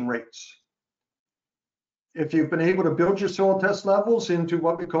application rates. If you've been able to build your soil test levels into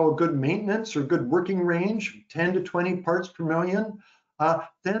what we call good maintenance or good working range, 10 to 20 parts per million,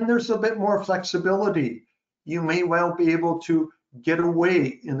 then there's a bit more flexibility. You may well be able to get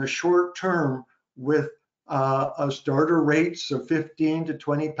away in the short term with starter rates of 15 to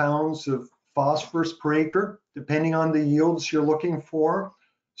 20 pounds of phosphorus per acre, depending on the yields you're looking for.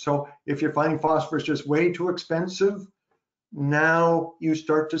 So if you're finding phosphorus just way too expensive, now you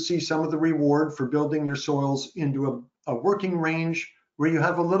start to see some of the reward for building your soils into a working range where you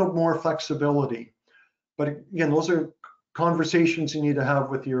have a little more flexibility. But again, those are conversations you need to have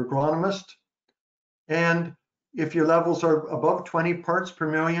with your agronomist. And if your levels are above 20 parts per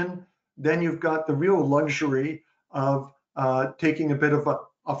million, then you've got the real luxury of taking a bit of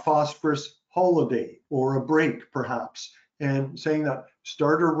a phosphorus holiday or a break, perhaps, and saying that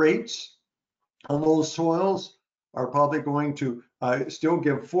starter rates on those soils are probably going to still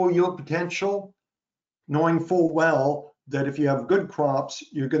give full yield potential, knowing full well that if you have good crops,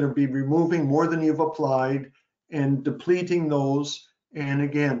 you're going to be removing more than you've applied and depleting those, and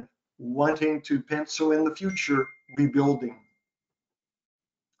again, wanting to pencil in the future rebuilding.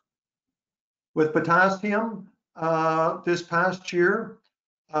 With potassium, this past year,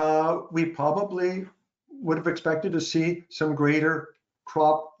 we probably would have expected to see some greater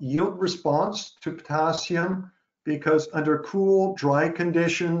crop yield response to potassium, because under cool, dry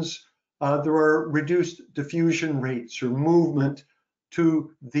conditions, there are reduced diffusion rates or movement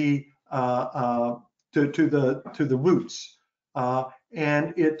to the roots,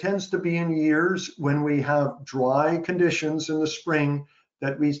 and it tends to be in years when we have dry conditions in the spring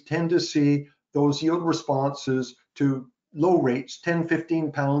that we tend to see those yield responses to low rates, 10,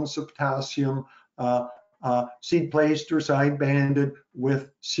 15 pounds of potassium, seed placed or side banded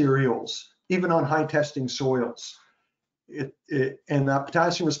with cereals, even on high testing soils. And that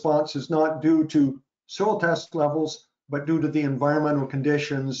potassium response is not due to soil test levels, but due to the environmental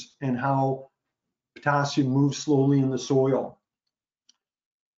conditions and how potassium moves slowly in the soil.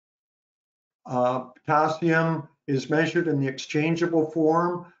 Potassium is measured in the exchangeable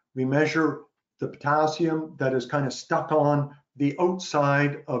form. We measure the potassium that is kind of stuck on the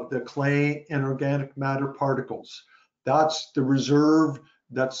outside of the clay and organic matter particles. That's the reserve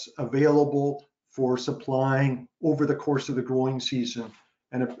that's available for supplying over the course of the growing season,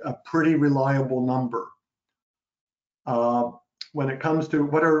 and a pretty reliable number. When it comes to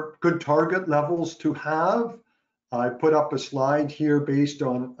what are good target levels to have, I put up a slide here based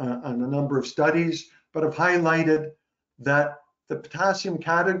on a number of studies, but I've highlighted that the potassium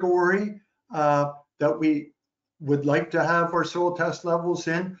category that we would like to have our soil test levels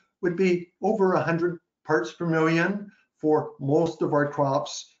in would be over 100 parts per million for most of our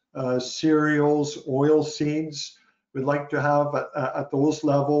crops, cereals, oil seeds. We'd like to have at those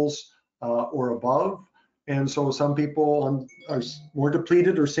levels or above. And so some people on our more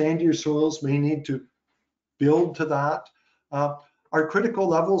depleted or sandier soils may need to build to that. Our critical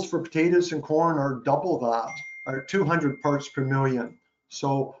levels for potatoes and corn are double that, are 200 parts per million.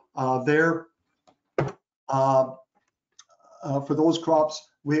 So for those crops,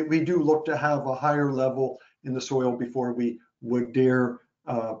 we do look to have a higher level in the soil before we would dare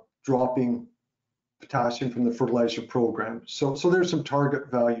dropping potassium from the fertilizer program. So there's some target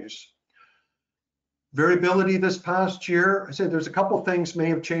values. Variability this past year, I said there's a couple things may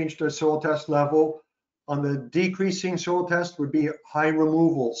have changed at soil test level. On the decreasing soil test would be high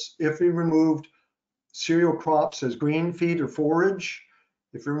removals. If we removed cereal crops as green feed or forage,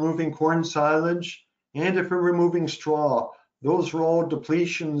 if we're removing corn silage, and if we're removing straw, those are all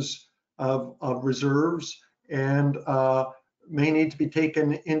depletions of reserves and may need to be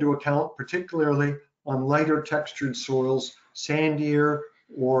taken into account, particularly on lighter textured soils, sandier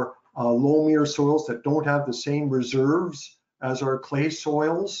or loamier soils that don't have the same reserves as our clay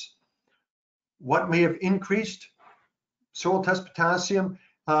soils. What may have increased soil test potassium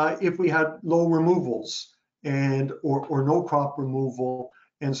if we had low removals and or no crop removal,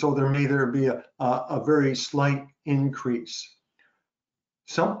 and so there may be a very slight increase.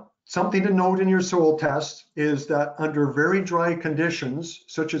 Something to note in your soil test is that under very dry conditions,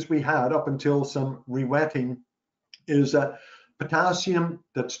 such as we had up until some rewetting, is that potassium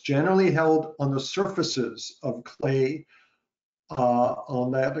that's generally held on the surfaces of clay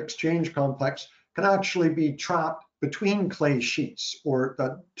on that exchange complex can actually be trapped between clay sheets, or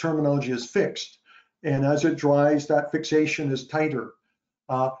that terminology is fixed. And as it dries, that fixation is tighter.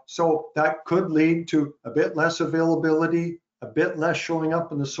 So that could lead to a bit less availability, a bit less showing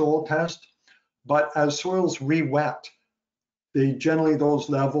up in the soil test. But as soils re-wet, generally those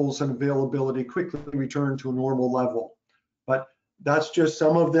levels and availability quickly return to a normal level. But that's just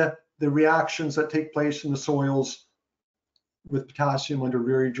some of the reactions that take place in the soils with potassium under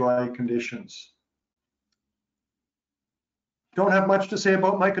very dry conditions. Don't have much to say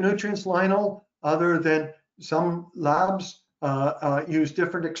about micronutrients, Lionel, other than some labs use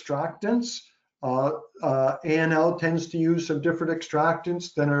different extractants. ANL tends to use some different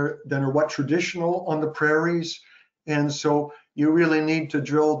extractants than are what traditional on the prairies. And so you really need to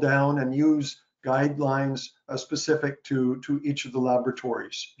drill down and use guidelines specific to each of the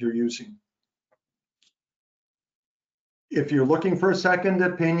laboratories you're using. If you're looking for a second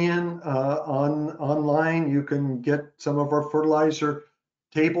opinion online, you can get some of our fertilizer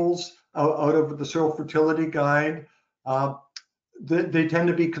tables out of the Soil Fertility Guide. They tend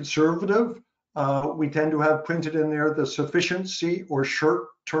to be conservative. We tend to have printed in there the sufficiency or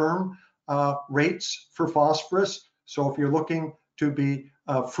short-term rates for phosphorus. So if you're looking to be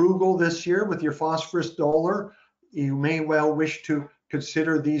frugal this year with your phosphorus dollar, you may well wish to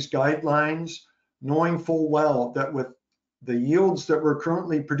consider these guidelines, knowing full well that with the yields that we're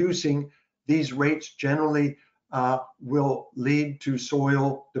currently producing, these rates generally will lead to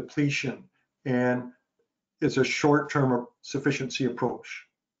soil depletion, and it's a short-term sufficiency approach.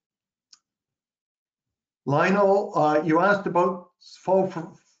 Lionel, you asked about fall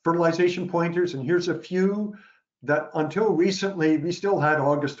fertilization pointers, and here's a few that until recently, we still had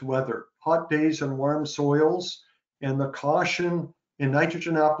August weather, hot days and warm soils, and the caution in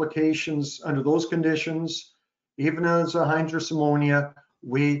nitrogen applications under those conditions. Even as a hydrous ammonia,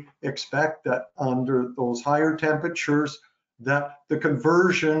 we expect that under those higher temperatures that the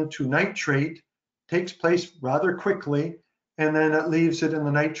conversion to nitrate takes place rather quickly, and then it leaves it in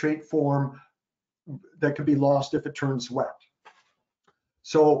the nitrate form that can be lost if it turns wet.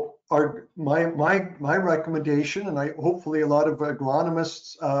 So my recommendation, and hopefully a lot of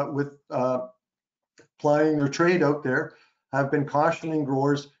agronomists with applying their trade out there have been cautioning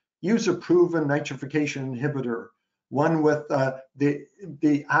growers, use a proven nitrification inhibitor, one with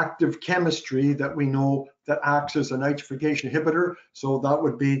the active chemistry that we know that acts as a nitrification inhibitor. So that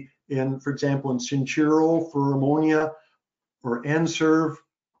would be for example, in Sinchiro for ammonia, or N-Serve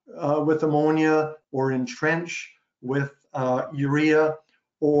with ammonia, or in Trench with urea,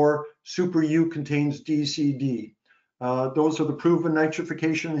 or Super U contains DCD. Those are the proven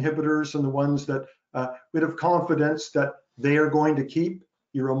nitrification inhibitors and the ones that we'd have confidence that they are going to keep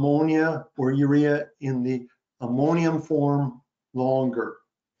your ammonia or urea in the ammonium form longer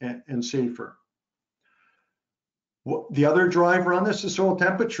and safer. The other driver on this is soil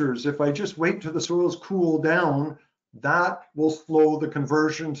temperatures. If I just wait till the soils cool down, that will slow the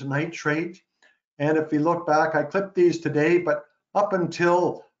conversion to nitrate. And if we look back, I clipped these today, but up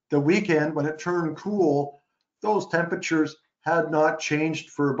until the weekend when it turned cool, those temperatures had not changed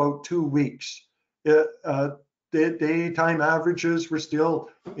for about 2 weeks. The daytime averages were still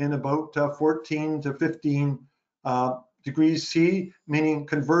in about 14 to 15 degrees C, meaning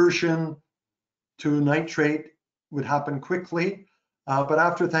conversion to nitrate would happen quickly. But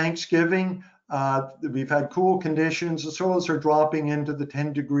after Thanksgiving, we've had cool conditions. The soils are dropping into the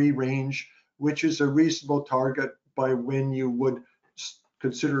 10-degree range, which is a reasonable target by when you would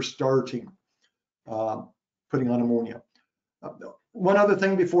consider starting putting on ammonia. One other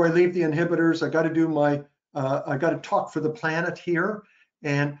thing before I leave the inhibitors, I got to do I got to talk for the planet here.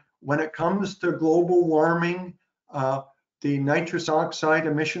 And when it comes to global warming, the nitrous oxide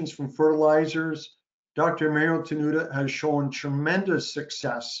emissions from fertilizers, Dr. Mario Tenuta has shown tremendous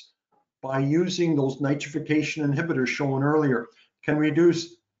success by using those nitrification inhibitors shown earlier, can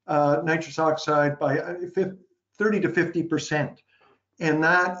reduce nitrous oxide by 30 to 50%. And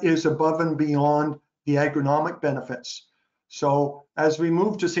that is above and beyond the agronomic benefits. So as we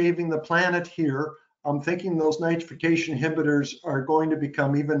move to saving the planet here, I'm thinking those nitrification inhibitors are going to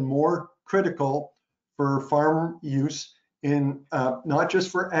become even more critical for farm use in not just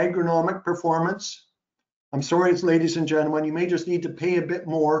for agronomic performance. I'm sorry, ladies and gentlemen, you may just need to pay a bit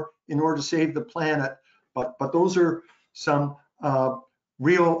more in order to save the planet, but those are some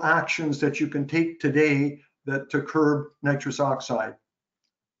real actions that you can take today to curb nitrous oxide.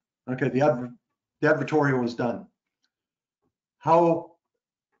 Okay, the advertorial is done. How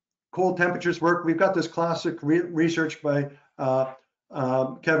cold temperatures work, we've got this classic research by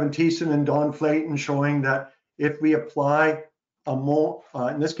Kevin Thiessen and Don Flayton showing that if we apply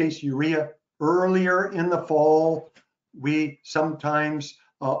in this case urea, earlier in the fall, we sometimes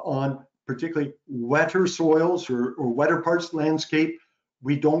on particularly wetter soils or wetter parts of the landscape,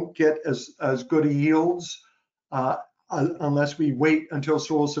 we don't get as good a yields unless we wait until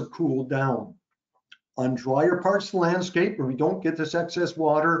soils have cooled down. On drier parts of the landscape where we don't get this excess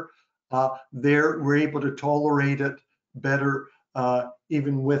water, there we're able to tolerate it better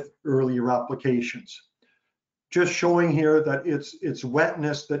even with earlier applications. Just showing here that it's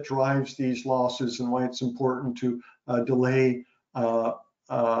wetness that drives these losses and why it's important to delay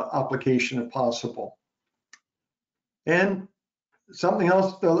application if possible. And something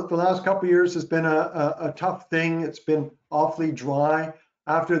else, the last couple of years has been a tough thing. It's been awfully dry.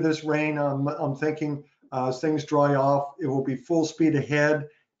 After this rain, I'm thinking as things dry off, it will be full speed ahead.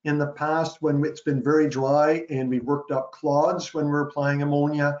 In the past, when it's been very dry and we worked up clods when we're applying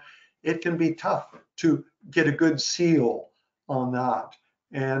ammonia, it can be tough to get a good seal on that.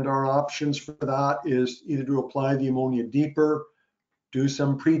 And our options for that is either to apply the ammonia deeper, do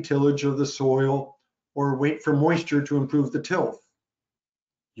some pre-tillage of the soil, or wait for moisture to improve the tilth.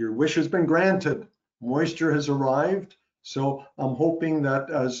 Your wish has been granted. Moisture has arrived. So I'm hoping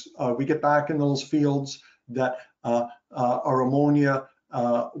that as we get back in those fields that our ammonia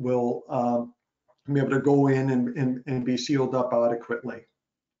will be able to go in and be sealed up adequately.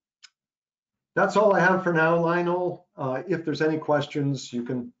 That's all I have for now, Lionel. If there's any questions, you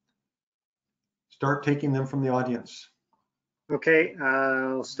can start taking them from the audience. Okay,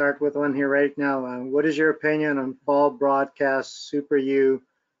 I'll start with one here right now. What is your opinion on fall broadcast Super U?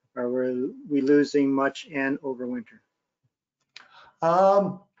 Are we losing much N over winter?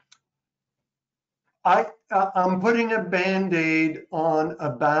 I'm putting a Band-Aid on a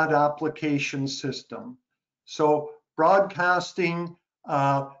bad application system. So broadcasting,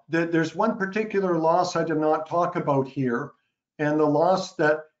 there's one particular loss I did not talk about here, and the loss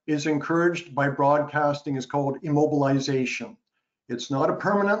that is encouraged by broadcasting is called immobilization. It's not a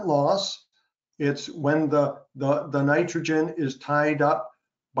permanent loss. It's when the nitrogen is tied up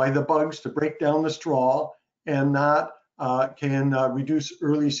by the bugs to break down the straw, and that can reduce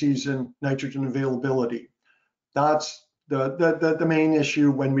early season nitrogen availability. That's the main issue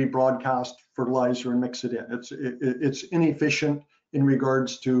when we broadcast fertilizer and mix it in. It's inefficient in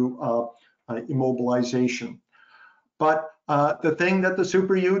regards to immobilization. But the thing that the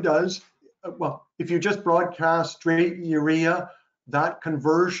Super U does, well, if you just broadcast straight urea, that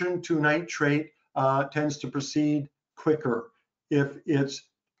conversion to nitrate tends to proceed quicker. If it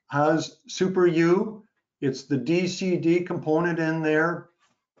has Super U, it's the DCD component in there,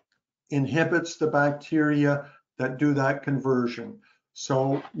 inhibits the bacteria that do that conversion.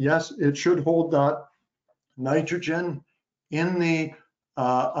 So yes, it should hold that nitrogen in the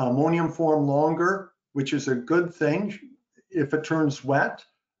ammonium form longer, which is a good thing if it turns wet,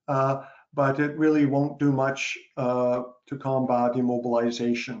 but it really won't do much to combat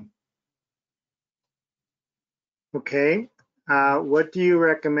immobilization. Okay, what do you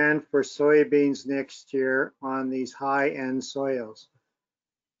recommend for soybeans next year on these high-end soils?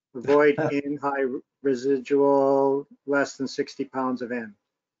 Avoid in high residual, less than 60 pounds of N.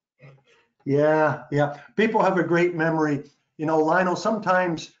 Yeah. People have a great memory. You know, Lionel,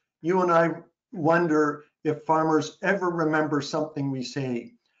 sometimes you and I wonder if farmers ever remember something we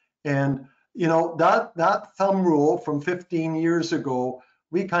say. And, you know, that thumb rule from 15 years ago,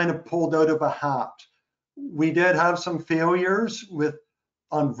 we kind of pulled out of a hat. We did have some failures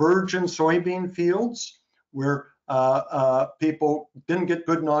on virgin soybean fields where people didn't get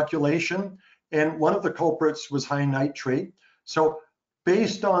good inoculation. And one of the culprits was high nitrate. So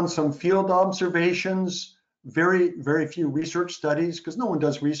based on some field observations, very, very few research studies, because no one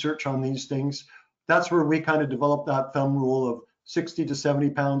does research on these things. That's where we kind of developed that thumb rule of 60 to 70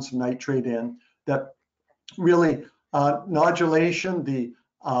 pounds of nitrate in, that really nodulation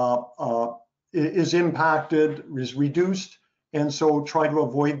is impacted, is reduced, and so try to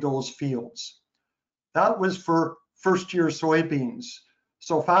avoid those fields. That was for first year soybeans.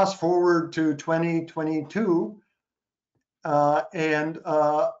 So fast forward to 2022, and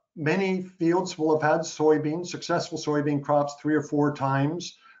many fields will have had soybeans, successful soybean crops 3 or 4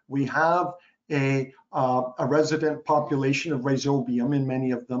 times. We have a resident population of rhizobium in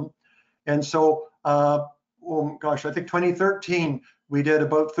many of them. And so, oh gosh, I think 2013, we did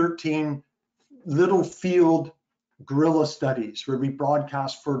about 13 little field guerrilla studies where we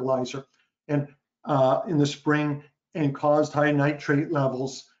broadcast fertilizer and in the spring and caused high nitrate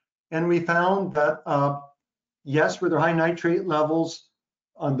levels. And we found that, yes, with the high nitrate levels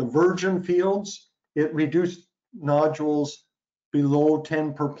on the virgin fields, it reduced nodules below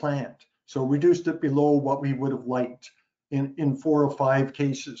 10 per plant. So reduced it below what we would have liked in 4 or 5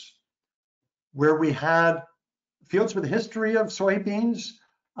 cases. Where we had fields with a history of soybeans,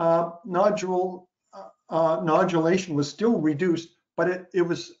 nodulation was still reduced, but it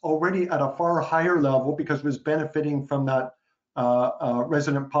was already at a far higher level because it was benefiting from that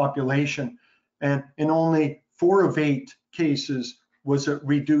resident population. And in only 4 of 8 cases was it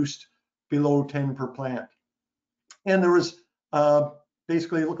reduced below 10 per plant. And there was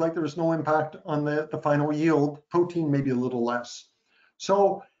basically, it looked like there was no impact on the final yield, protein maybe a little less.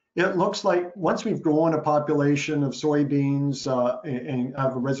 So it looks like once we've grown a population of soybeans and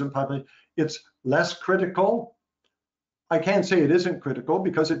have a resident population, it's less critical. I can't say it isn't critical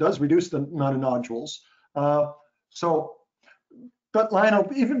because it does reduce the amount of nodules. But Lionel,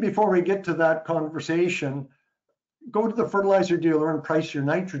 even before we get to that conversation, go to the fertilizer dealer and price your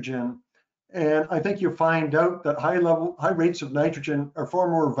nitrogen. And I think you'll find out that high rates of nitrogen are far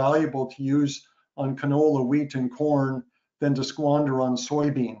more valuable to use on canola, wheat, and corn than to squander on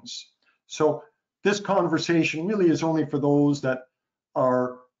soybeans. So this conversation really is only for those that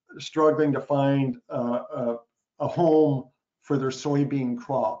are struggling to find a home for their soybean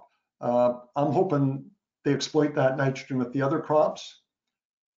crop. I'm hoping they exploit that nitrogen with the other crops.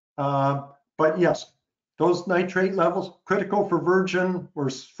 But yes, those nitrate levels, critical for virgin or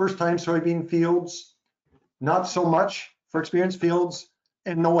first-time soybean fields, not so much for experienced fields.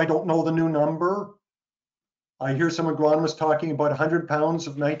 And no, I don't know the new number. I hear some agronomists talking about 100 pounds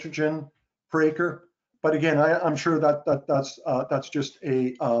of nitrogen per acre. But again, I'm sure that's just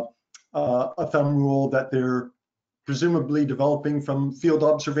a thumb rule that they're presumably developing from field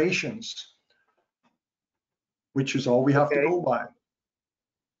observations, which is all we have to go by.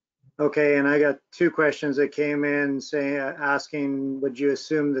 Okay, and I got 2 questions that came in asking, would you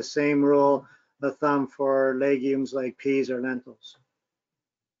assume the same rule of thumb for legumes like peas or lentils?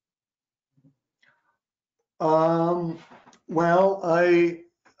 Well, I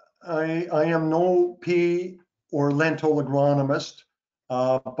am no pea or lentil agronomist,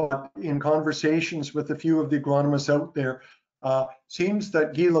 but in conversations with a few of the agronomists out there, seems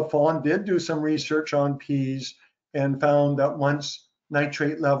that Guy Lafond did do some research on peas and found that once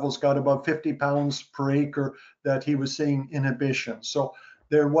nitrate levels got above 50 pounds per acre, that he was seeing inhibition. So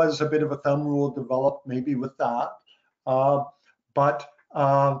there was a bit of a thumb rule developed maybe with that. But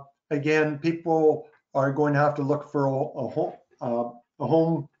again, people are going to have to look for a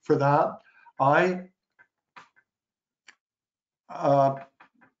home for that.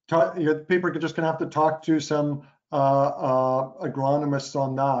 People are just going to have to talk to some agronomists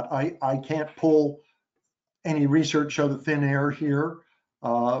on that. I can't pull any research out of thin air here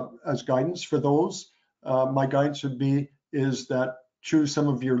as guidance for those. My guidance would be is that choose some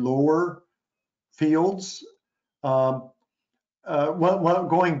of your lower fields. Well,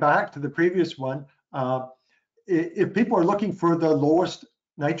 going back to the previous one, if people are looking for the lowest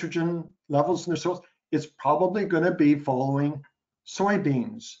nitrogen levels in their soils, it's probably going to be following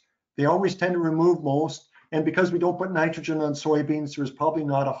soybeans. They always tend to remove most, and because we don't put nitrogen on soybeans, there's probably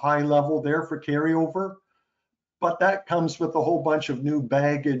not a high level there for carryover. But that comes with a whole bunch of new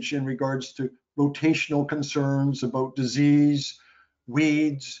baggage in regards to rotational concerns about disease,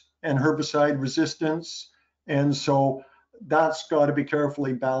 weeds, and herbicide resistance. And so that's got to be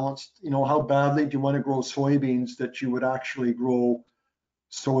carefully balanced. You know, how badly do you want to grow soybeans that you would actually grow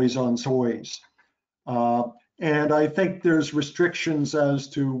soys on soys? And I think there's restrictions as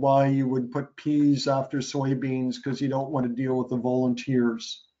to why you would put peas after soybeans because you don't want to deal with the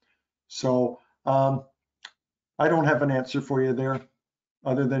volunteers. So I don't have an answer for you there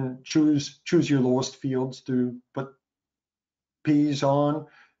other than choose your lowest fields to put peas on.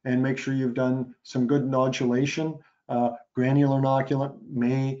 and make sure you've done some good nodulation. Granular inoculant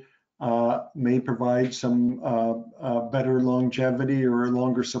may provide some better longevity or a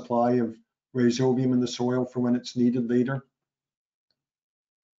longer supply of rhizobium in the soil for when it's needed later.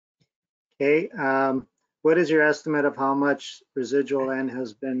 Okay, what is your estimate of how much residual N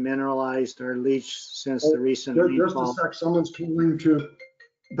has been mineralized or leached since the recent rainfall? Just a sec, someone's calling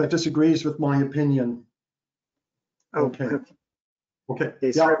that disagrees with my opinion. Oh, Okay. Okay.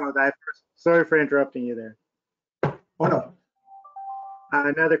 Okay, sorry about that. Sorry for interrupting you there. Oh, no.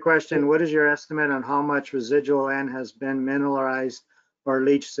 Another question, what is your estimate on how much residual N has been mineralized or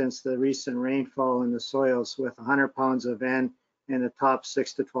leached since the recent rainfall in the soils with 100 pounds of N in the top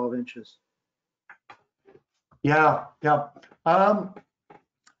 6 to 12 inches? Yeah.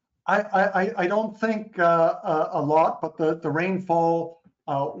 I don't think a lot, but the rainfall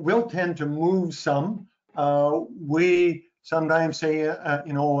will tend to move some. We sometimes say,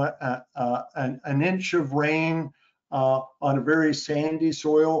 an inch of rain on a very sandy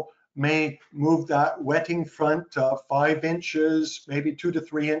soil may move that wetting front 5 inches, maybe 2 to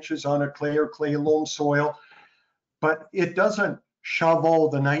 3 inches on a clay or clay loam soil, but it doesn't shove all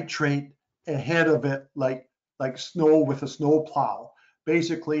the nitrate ahead of it like snow with a snow plow.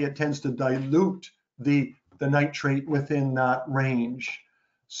 Basically, it tends to dilute the nitrate within that range.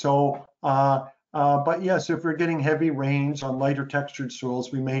 So, but yes, if we're getting heavy rains on lighter textured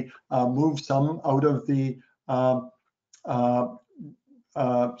soils, we may move some out of the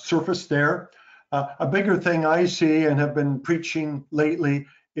surface there. A bigger thing I see and have been preaching lately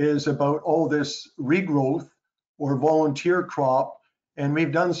is about all this regrowth or volunteer crop. And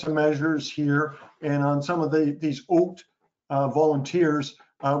we've done some measures here, and on some of these oat volunteers,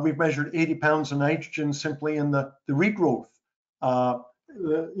 we've measured 80 pounds of nitrogen simply in the regrowth.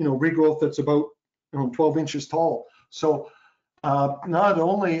 Regrowth that's about 12 inches tall. So not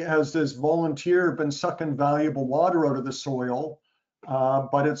only has this volunteer been sucking valuable water out of the soil,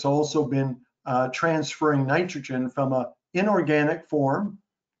 but it's also been transferring nitrogen from an inorganic form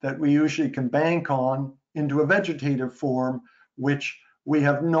that we usually can bank on into a vegetative form, which we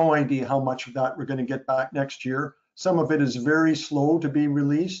have no idea how much of that we're going to get back next year. Some of it is very slow to be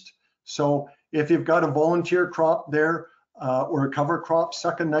released. So if you've got a volunteer crop there or a cover crop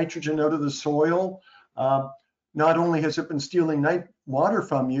sucking nitrogen out of the soil, not only has it been stealing water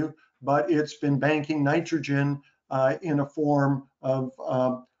from you, but it's been banking nitrogen in a form of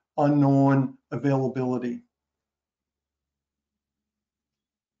unknown availability.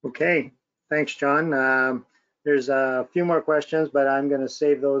 Okay, thanks, John. There's a few more questions, but I'm going to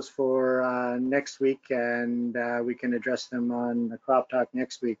save those for next week, and we can address them on the Crop Talk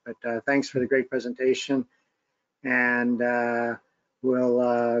next week. But thanks for the great presentation, and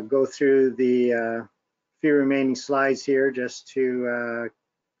we'll go through the few remaining slides here just to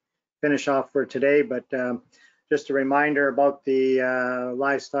finish off for today. But just a reminder about the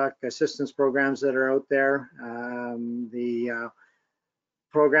livestock assistance programs that are out there. The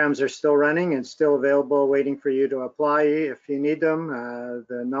programs are still running and still available, waiting for you to apply if you need them.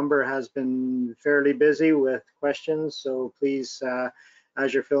 The number has been fairly busy with questions, so please,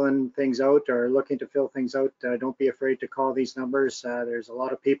 as you're filling things out or looking to fill things out, don't be afraid to call these numbers. There's a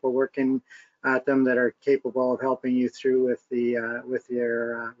lot of people working at them that are capable of helping you through with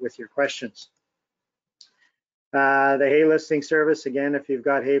your questions. The hay listing service, again, if you've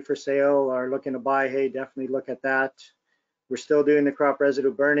got hay for sale or looking to buy hay, definitely look at that. We're still doing the crop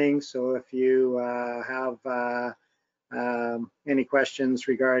residue burning, so if you have any questions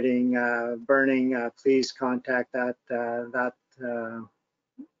regarding burning, please contact that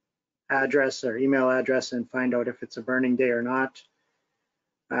address or email address and find out if it's a burning day or not.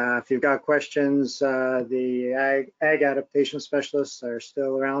 If you've got questions, the ag adaptation specialists are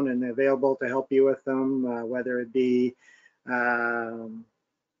still around and available to help you with them, whether it be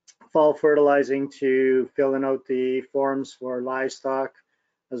fall fertilizing to filling out the forms for livestock,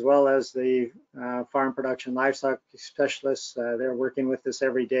 as well as the farm production livestock specialists. They're working with us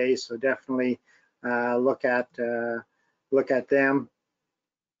every day, so definitely look at them.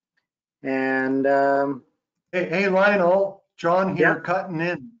 And hey Lionel, John here, yep. cutting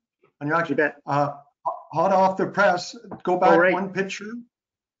in. And you're actually hot off the press. Go back one picture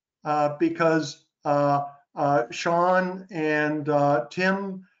because Sean and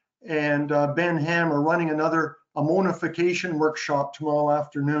Tim and Ben Ham are running another ammonification workshop tomorrow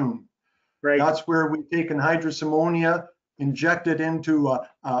afternoon. Right. That's where we take anhydrous ammonia, inject it into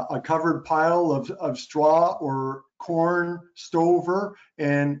a covered pile of straw or corn stover,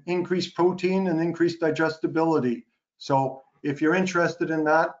 and increase protein and increase digestibility. So if you're interested in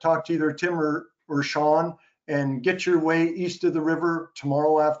that, talk to either Tim or Sean, and get your way east of the river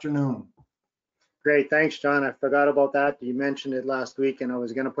tomorrow afternoon. Great, thanks, John. I forgot about that. You mentioned it last week and I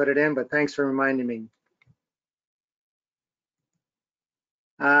was going to put it in, but thanks for reminding me.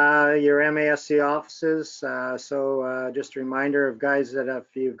 Your MASC offices. Just a reminder of guys that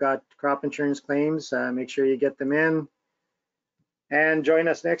if you've got crop insurance claims, make sure you get them in. And join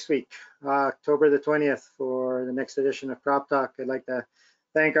us next week, October the 20th, for the next edition of Crop Talk. I'd like to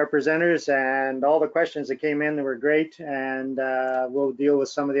thank our presenters and all the questions that came in. They were great, and we'll deal with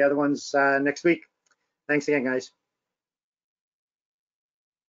some of the other ones next week. Thanks again, guys.